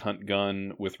the duck hunt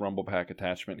gun with rumble pack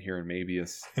attachment here in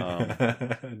Mebius.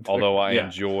 Although I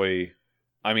enjoy,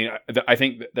 I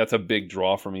think that's a big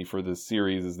draw for me for this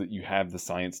series is that you have the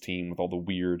science team with all the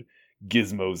weird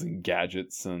gizmos and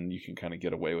gadgets, and you can kind of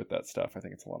get away with that stuff. I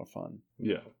think it's a lot of fun.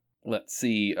 Yeah. Let's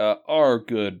see. Our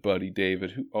good buddy David,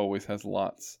 who always has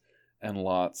lots and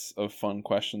lots of fun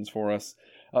questions for us.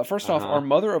 First off, are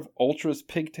Mother of Ultra's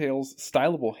pigtails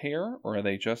stylable hair, or are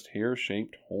they just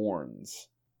hair-shaped horns?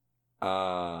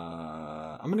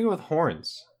 I'm going to go with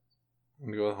horns.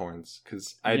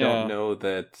 Because I don't know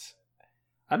that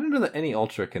any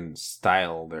Ultra can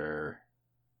style their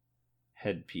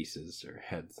headpieces or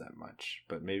heads that much.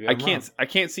 But maybe I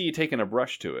can't see you taking a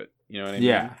brush to it. You know what I mean?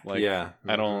 Yeah. Like, yeah.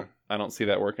 I don't see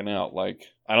that working out. Like,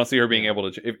 I don't see her being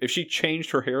able to. If she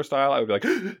changed her hairstyle, I would be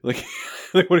like,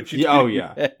 what did she do? Oh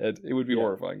yeah, head? It would be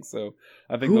horrifying. So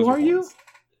I think. Who are you?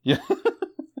 Yeah.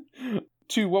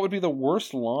 2. What would be the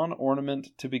worst lawn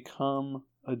ornament to become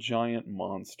a giant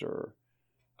monster?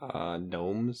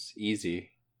 Gnomes, easy.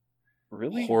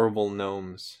 Really? Horrible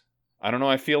gnomes. I don't know.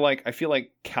 I feel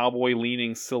like cowboy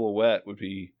leaning silhouette would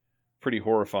be pretty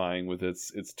horrifying with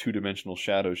its 2-dimensional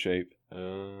shadow shape.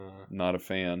 Not a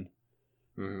fan.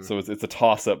 Mm-hmm. So it's a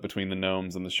toss up between the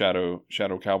gnomes and the shadow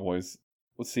cowboys.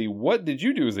 Let's see. What did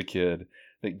you do as a kid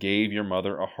that gave your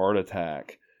mother a heart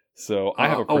attack? So I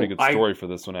have a pretty good story for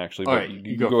this one, actually. But right,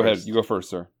 you go ahead. You go first,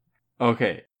 sir.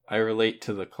 Okay, I relate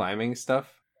to the climbing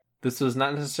stuff. This was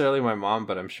not necessarily my mom,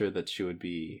 but I'm sure that she would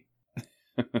be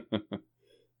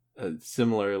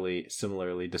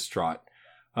similarly distraught.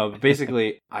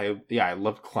 Basically, I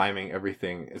loved climbing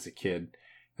everything as a kid,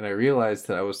 and I realized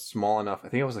that I was small enough. I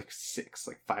think I was like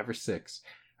 5 or 6.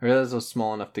 I realized I was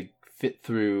small enough to fit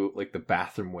through like the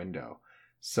bathroom window.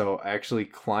 So I actually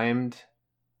climbed.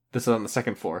 This is on the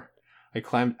second floor. I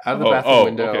climbed out of the bathroom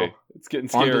window. Okay. It's getting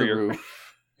scarier. Onto the roof.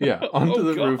 Yeah, onto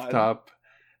the rooftop,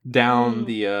 down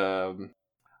the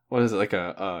what is it, like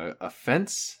a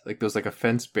fence? Like there was like a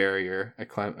fence barrier.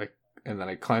 And then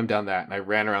I climbed down that, and I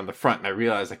ran around the front, and I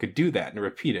realized I could do that and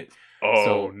repeat it.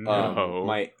 No!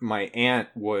 My aunt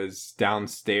was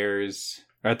downstairs,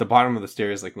 or at the bottom of the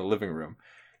stairs, like in the living room.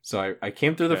 So I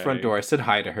came through the front door. I said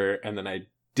hi to her, and then I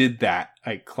did that.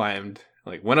 I climbed,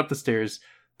 like went up the stairs,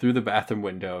 through the bathroom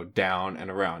window, down and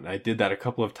around. And I did that a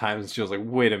couple of times, and she was like,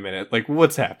 "Wait a minute, like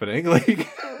what's happening?" Like,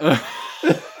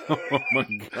 oh my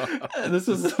god, this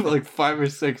was like 5 or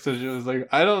 6, and she was like,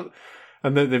 "I don't."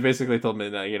 And then they basically told me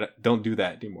that don't do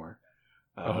that anymore.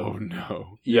 Oh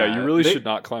no! Yeah, you really should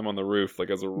not climb on the roof, like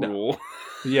as a rule.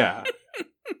 Yeah,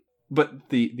 but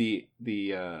the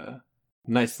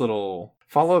nice little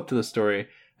follow up to the story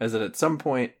is that at some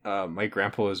point, my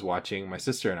grandpa was watching my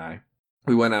sister and I.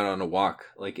 We went out on a walk,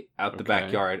 like out the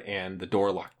backyard, and the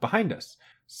door locked behind us.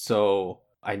 So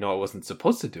I know I wasn't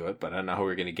supposed to do it, but I don't know how we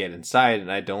were going to get inside,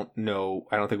 and I don't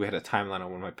think we had a timeline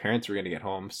on when my parents were going to get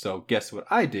home. So guess what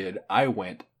I did? I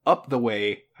went up the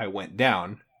way I went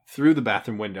down, through the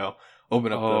bathroom window,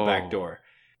 opened up the back door.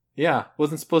 Yeah,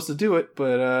 wasn't supposed to do it,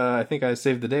 but I think I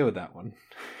saved the day with that one.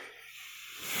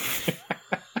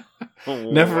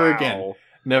 Never again.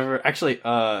 Never. Actually,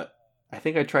 I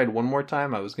think I tried one more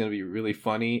time. I was going to be really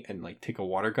funny and like take a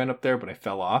water gun up there, but I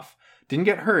fell off. Didn't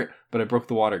get hurt, but I broke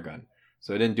the water gun.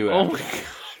 So I didn't do it. Oh my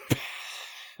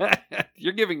god.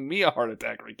 You're giving me a heart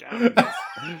attack recounting this.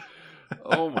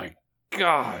 Oh my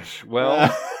gosh.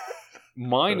 Well,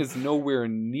 mine is nowhere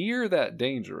near that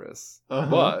dangerous,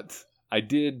 but I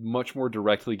did much more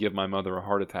directly give my mother a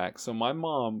heart attack. So my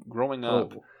mom, growing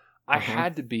up, I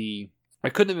had to be... I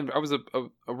couldn't have been... I was a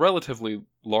relatively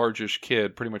largish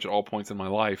kid pretty much at all points in my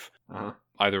life,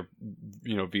 either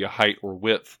via height or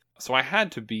width. So I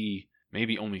had to be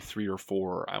maybe only 3 or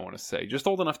 4, I want to say. Just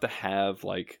old enough to have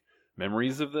like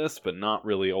memories of this, but not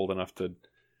really old enough to,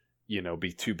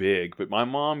 be too big. But my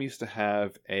mom used to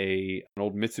have an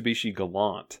old Mitsubishi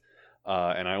Galant,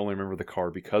 and I only remember the car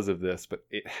because of this, but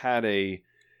it had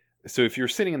so if you're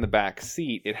sitting in the back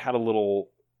seat, it had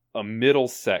a middle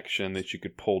section that you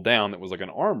could pull down that was like an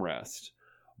armrest,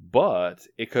 but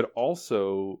it could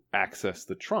also access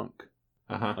the trunk.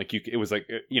 Like it was like,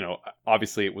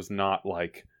 obviously it was not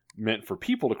like meant for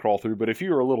people to crawl through, but if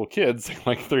you were a little kid, say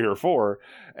like 3 or 4,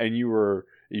 and you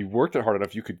worked it hard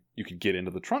enough, you could get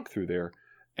into the trunk through there.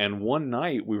 And one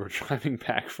night we were driving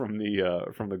back from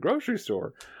the grocery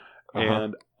store,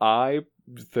 and I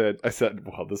said,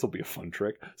 well, this will be a fun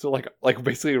trick. So like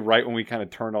basically right when we kind of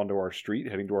turned onto our street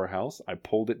heading to our house, I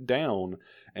pulled it down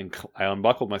and I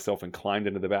unbuckled myself and climbed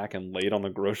into the back and laid on the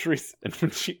groceries. And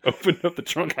when she opened up the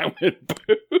trunk, I went,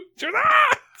 boo! She was,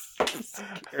 I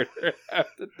scared her half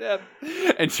to death.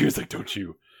 And she was like, don't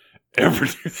you ever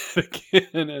do that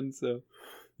again. And so,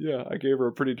 yeah, I gave her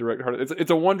a pretty direct heart.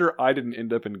 It's a wonder I didn't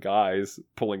end up in Guys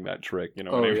pulling that trick.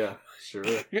 Yeah, sure.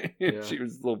 Yeah. She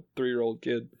was a little 3-year-old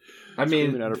kid. I mean,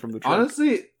 screaming at her from the trunk.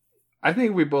 Honestly, I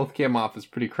think we both came off as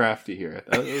pretty crafty here.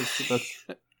 That's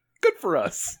good for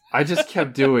us. I just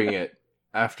kept doing it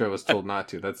after I was told not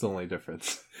to. That's the only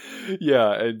difference.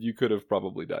 Yeah, and you could have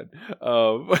probably died.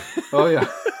 Oh yeah.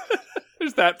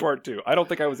 There's that part too. I don't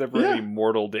think I was ever in any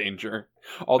mortal danger.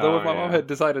 Although if my mom had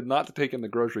decided not to take in the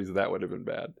groceries, that would have been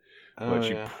bad. But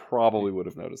she probably would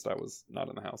have noticed I was not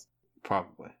in the house.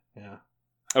 Probably, yeah.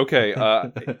 Okay,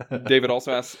 David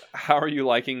also asks, how are you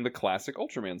liking the classic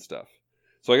Ultraman stuff?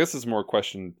 So I guess this is more a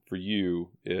question for you,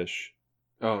 Ish.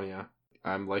 Oh, yeah.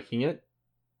 I'm liking it.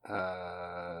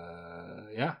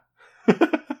 Yeah.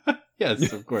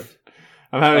 Yes, of course.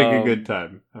 I'm having a good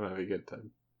time.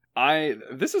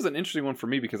 This is an interesting one for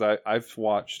me because I've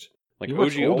watched like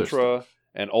OG Ultra stuff.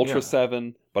 And Ultra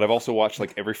 7, but I've also watched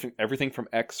like everything from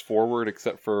X forward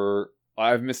except for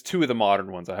I've missed 2 of the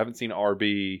modern ones. I haven't seen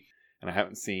RB and I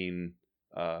haven't seen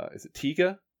is it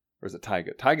Tiga or is it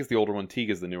Taiga? Taiga's the older one,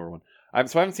 Tiga's the newer one.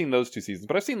 So I haven't seen those 2 seasons,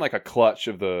 but I've seen like a clutch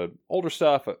of the older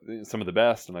stuff, some of the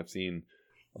best, and I've seen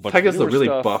a bunch Taiga's of the really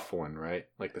stuff. Buff one, right?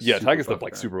 Like Taiga's the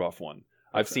like super buff one. Okay.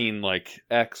 I've seen like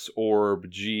X,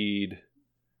 Orb, Jeed,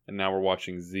 and now we're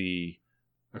watching Z.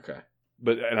 Okay.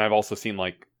 And I've also seen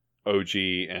like OG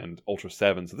and Ultra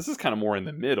 7, so this is kind of more in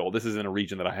the middle. This is in a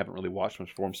region that I haven't really watched much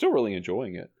before. I'm still really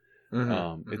enjoying it.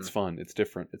 It's fun. It's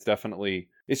different. It's definitely.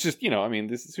 It's just, I mean,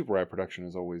 this Super Ride production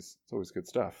is always good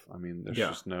stuff. I mean,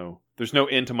 there's no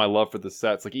end to my love for the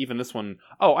sets. Like even this one.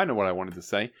 Oh, I know what I wanted to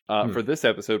say. For this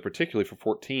episode, particularly for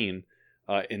 14,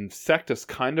 Insectus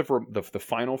kind of the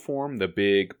final form, the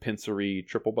big pincery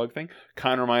triple bug thing,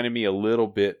 kind of reminded me a little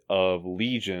bit of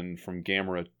Legion from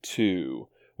Gamera 2,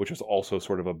 which was also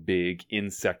sort of a big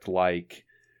insect-like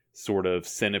sort of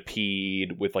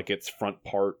centipede with like its front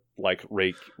part like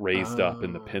raised up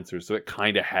in the pincers, so it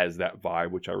kind of has that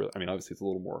vibe, which I mean obviously it's a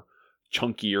little more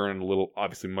chunkier and a little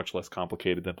obviously much less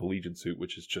complicated than the Legion suit,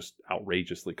 which is just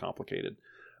outrageously complicated.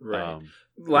 Right.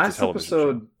 Last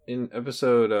episode, in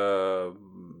episode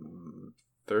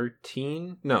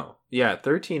 13,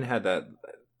 13 had that.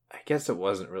 I guess it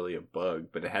wasn't really a bug,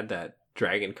 but it had that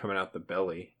dragon coming out the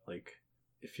belly, like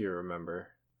if you remember,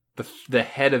 the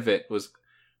head of it was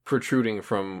protruding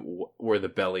from where the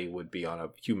belly would be on a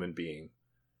human being.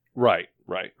 Right.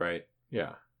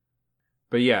 Yeah.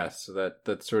 But yeah, so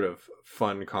that sort of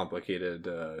fun, complicated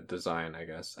design, I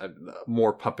guess.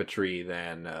 More puppetry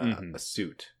than a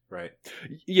suit, right?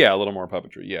 Yeah, a little more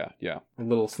puppetry. Yeah. A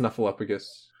little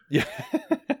Snuffleupagus. Yeah.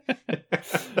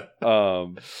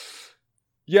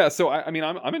 Yeah, so I mean,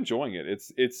 I'm enjoying it.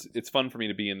 It's fun for me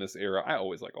to be in this era. I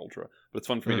always like Ultra, but it's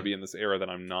fun for me to be in this era that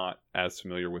I'm not as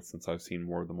familiar with since I've seen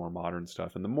more of the more modern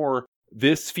stuff. And the more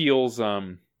this feels,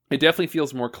 it definitely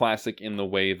feels more classic in the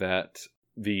way that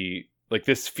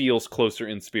this feels closer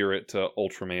in spirit to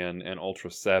Ultraman and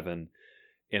Ultra 7,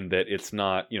 in that it's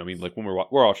not, I mean, like when we're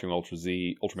watching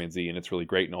Ultraman Z, and it's really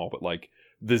great and all, but like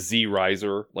the Z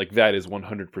Riser, like that is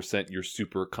 100% your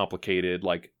super complicated,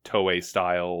 like Toei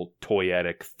style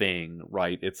toyetic thing,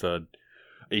 right? It's a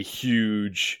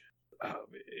huge,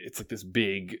 it's like this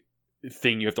big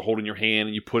thing you have to hold in your hand,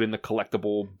 and you put in the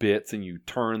collectible bits, and you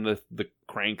turn the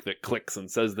crank that clicks and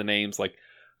says the names. Like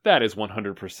that is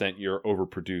 100% your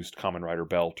overproduced Kamen Rider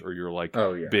belt, or your like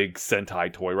big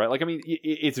Sentai toy, right? Like, I mean,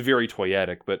 it's very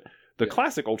toyetic, but the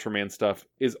classic Ultraman stuff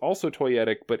is also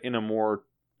toyetic, but in a more,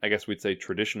 I guess we'd say,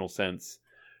 traditional sense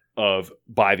of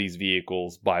buy these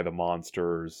vehicles, buy the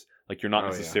monsters. Like you're not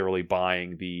necessarily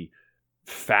buying the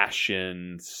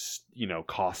fashion,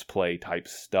 cosplay type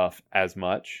stuff as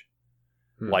much.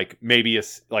 Like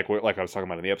Mebius, like I was talking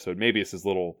about in the episode, Mebius's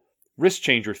little wrist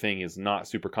changer thing is not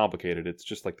super complicated. It's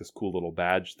just like this cool little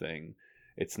badge thing.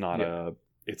 It's not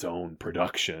its own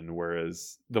production,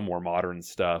 whereas the more modern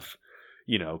stuff,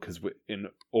 because in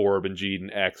Orb and G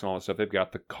and X and all that stuff, they've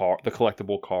got the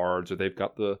collectible cards, or they've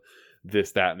got the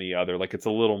this, that, and the other. Like it's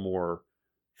a little more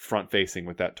front facing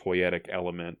with that toyetic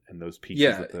element and those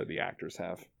pieces that the actors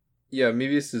have. Yeah,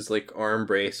 Mebius's like arm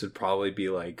brace would probably be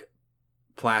like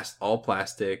all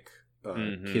plastic,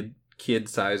 kid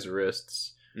size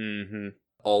wrists,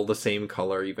 all the same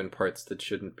color, even parts that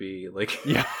shouldn't be. Like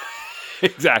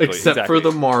exactly. Except for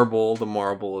the marble. The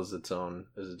marble is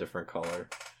a different color.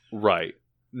 Right.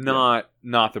 Not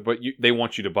but they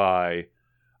want you to buy,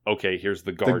 okay, here's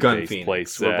the guard base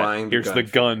playset. Here's the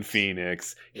Gun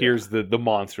Phoenix. Here's the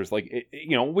monsters. Like,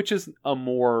 which is a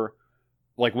more,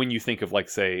 like when you think of, like,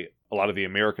 say, a lot of the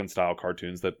American style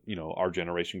cartoons that, our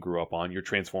generation grew up on, your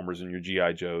Transformers and your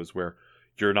G.I. Joes, where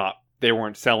they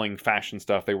weren't selling fashion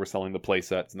stuff. They were selling the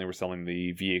playsets, and they were selling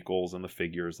the vehicles and the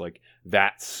figures, like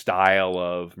that style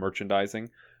of merchandising.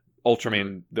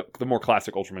 Ultraman, the more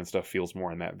classic Ultraman stuff feels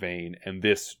more in that vein, and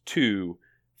this too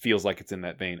feels like it's in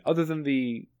that vein. Other than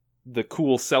the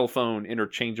cool cell phone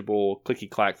interchangeable clicky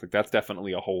clacks, like that's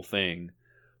definitely a whole thing,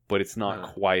 but it's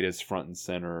not quite as front and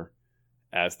center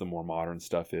as the more modern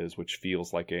stuff is, which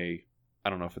feels like I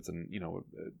don't know if it's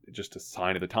just a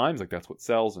sign of the times, like that's what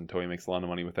sells, and Toei makes a lot of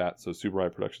money with that. So Super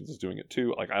Ride Productions is doing it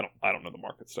too. Like I don't know the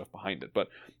market stuff behind it, but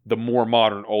the more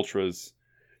modern Ultras,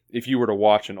 if you were to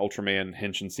watch an Ultraman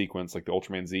Henshin sequence, like the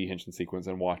Ultraman Z Henshin sequence,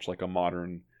 and watch like a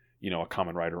modern, a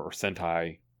Kamen Rider or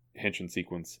Sentai Henshin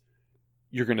sequence,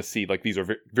 you're going to see like these are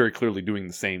very clearly doing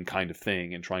the same kind of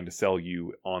thing and trying to sell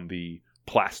you on the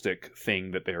plastic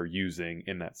thing that they're using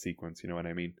in that sequence. You know what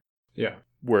I mean? Yeah.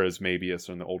 Whereas Mebius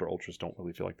and the older Ultras don't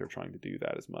really feel like they're trying to do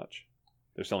that as much.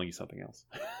 They're selling you something else.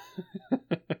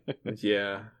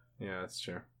 Yeah, that's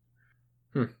true.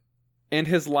 And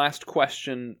his last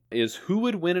question is, who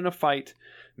would win in a fight,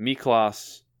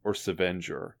 Miklas or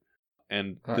Savenger?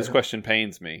 And this question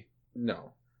pains me.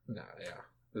 No, yeah.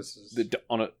 This is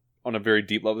on a very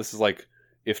deep level. This is like,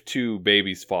 if two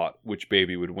babies fought, which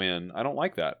baby would win? I don't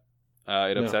like that.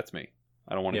 It upsets me.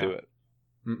 I don't want to do it.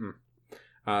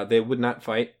 They would not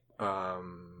fight.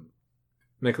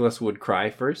 Nicholas would cry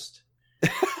first,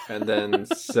 and then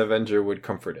Savenger would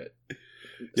comfort it.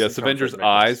 Yeah, Savenger's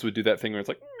eyes would do that thing where it's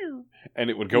like, meow, and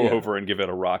it would go over and give it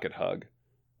a rocket hug.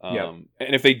 And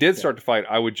if they did start to fight,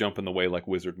 I would jump in the way like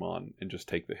Wizardmon and just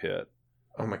take the hit.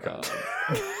 Oh my god.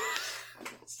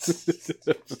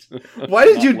 Why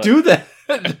did you do that?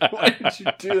 Why did you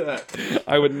do that?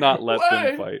 I would not let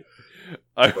them fight.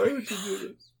 Why would you do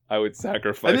this? I would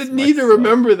sacrifice I didn't need to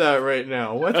remember that right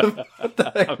now. What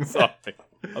the heck?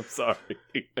 I'm sorry.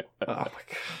 Oh my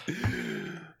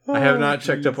god. I have not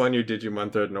checked up on your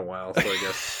Digimon thread in a while, so I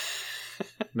guess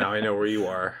now I know where you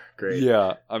are. Great.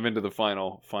 Yeah, I'm into the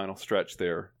final stretch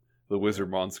there. The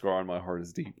Wizardmon scar on my heart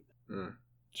is deep.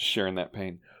 Just sharing that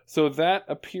pain. So that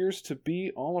appears to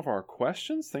be all of our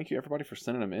questions. Thank you, everybody, for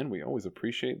sending them in. We always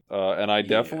appreciate and I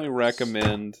definitely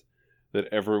recommend that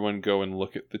everyone go and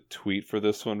look at the tweet for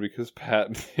this one because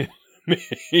Pat did an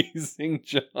amazing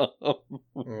job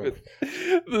with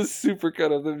the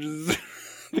supercut of them. Just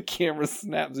the camera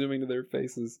snap zooming to their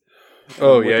faces.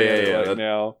 Oh yeah. Right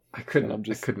now, I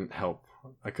couldn't help.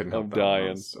 I'm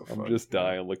dying. So I'm just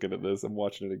dying looking at this. I'm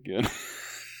watching it again.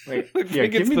 Like, yeah,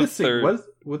 give me the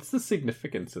what's the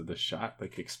significance of the shot?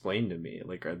 Like, explain to me.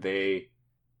 Like, are they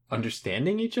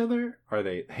understanding each other? Are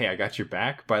they, hey, I got your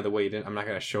back. By the way, I'm not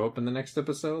going to show up in the next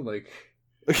episode. Like,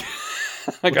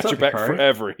 I got your back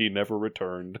forever. He never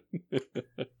returned.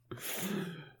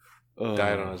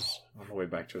 Died on the way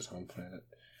back to his home planet.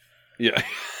 Yeah.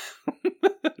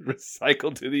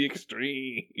 Recycled to the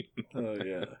extreme. Oh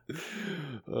yeah.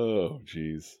 Oh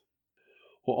jeez.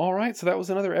 Well, all right. So that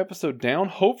was another episode down.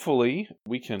 Hopefully,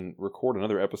 we can record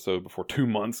another episode before 2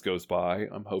 months goes by.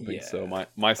 I'm hoping so.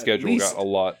 My schedule got a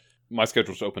lot. My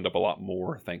schedule's opened up a lot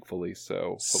more, thankfully.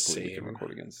 So hopefully we can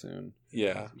record again soon.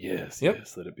 Yeah. Yes.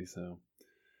 Yes. Let it be so.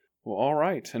 Well, all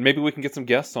right, and maybe we can get some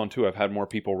guests on too. I've had more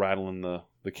people rattling the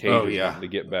cage to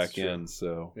get back in.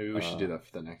 So maybe we should do that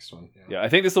for the next one. Yeah, I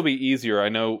think this will be easier. I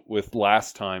know with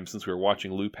last time, since we were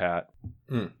watching Loop Hat,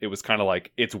 it was kind of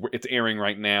like it's airing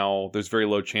right now. There's very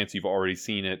low chance you've already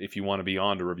seen it. If you want to be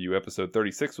on to review episode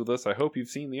 36 with us, I hope you've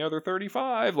seen the other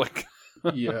 35. Like,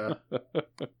 yeah.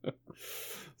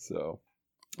 So,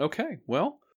 okay,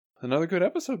 well, another good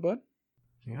episode, bud.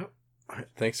 Yep. All right,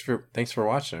 thanks for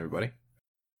watching, everybody.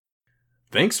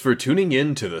 Thanks for tuning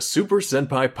in to the Super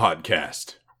Senpai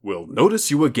Podcast. We'll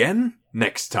notice you again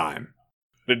next time.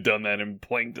 I've done that in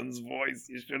Plankton's voice.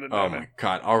 You should have done it. Oh my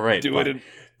god, alright. Do it in...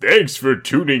 Thanks for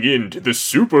tuning in to the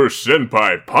Super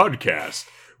Senpai Podcast.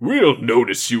 We'll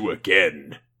notice you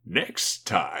again next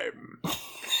time.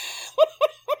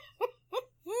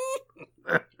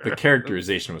 The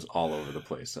characterization was all over the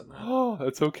place in that. Oh,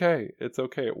 it's okay. It's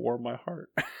okay. It warmed my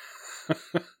heart.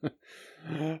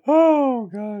 Oh,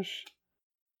 gosh.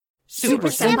 Super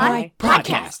Senpai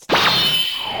Podcast.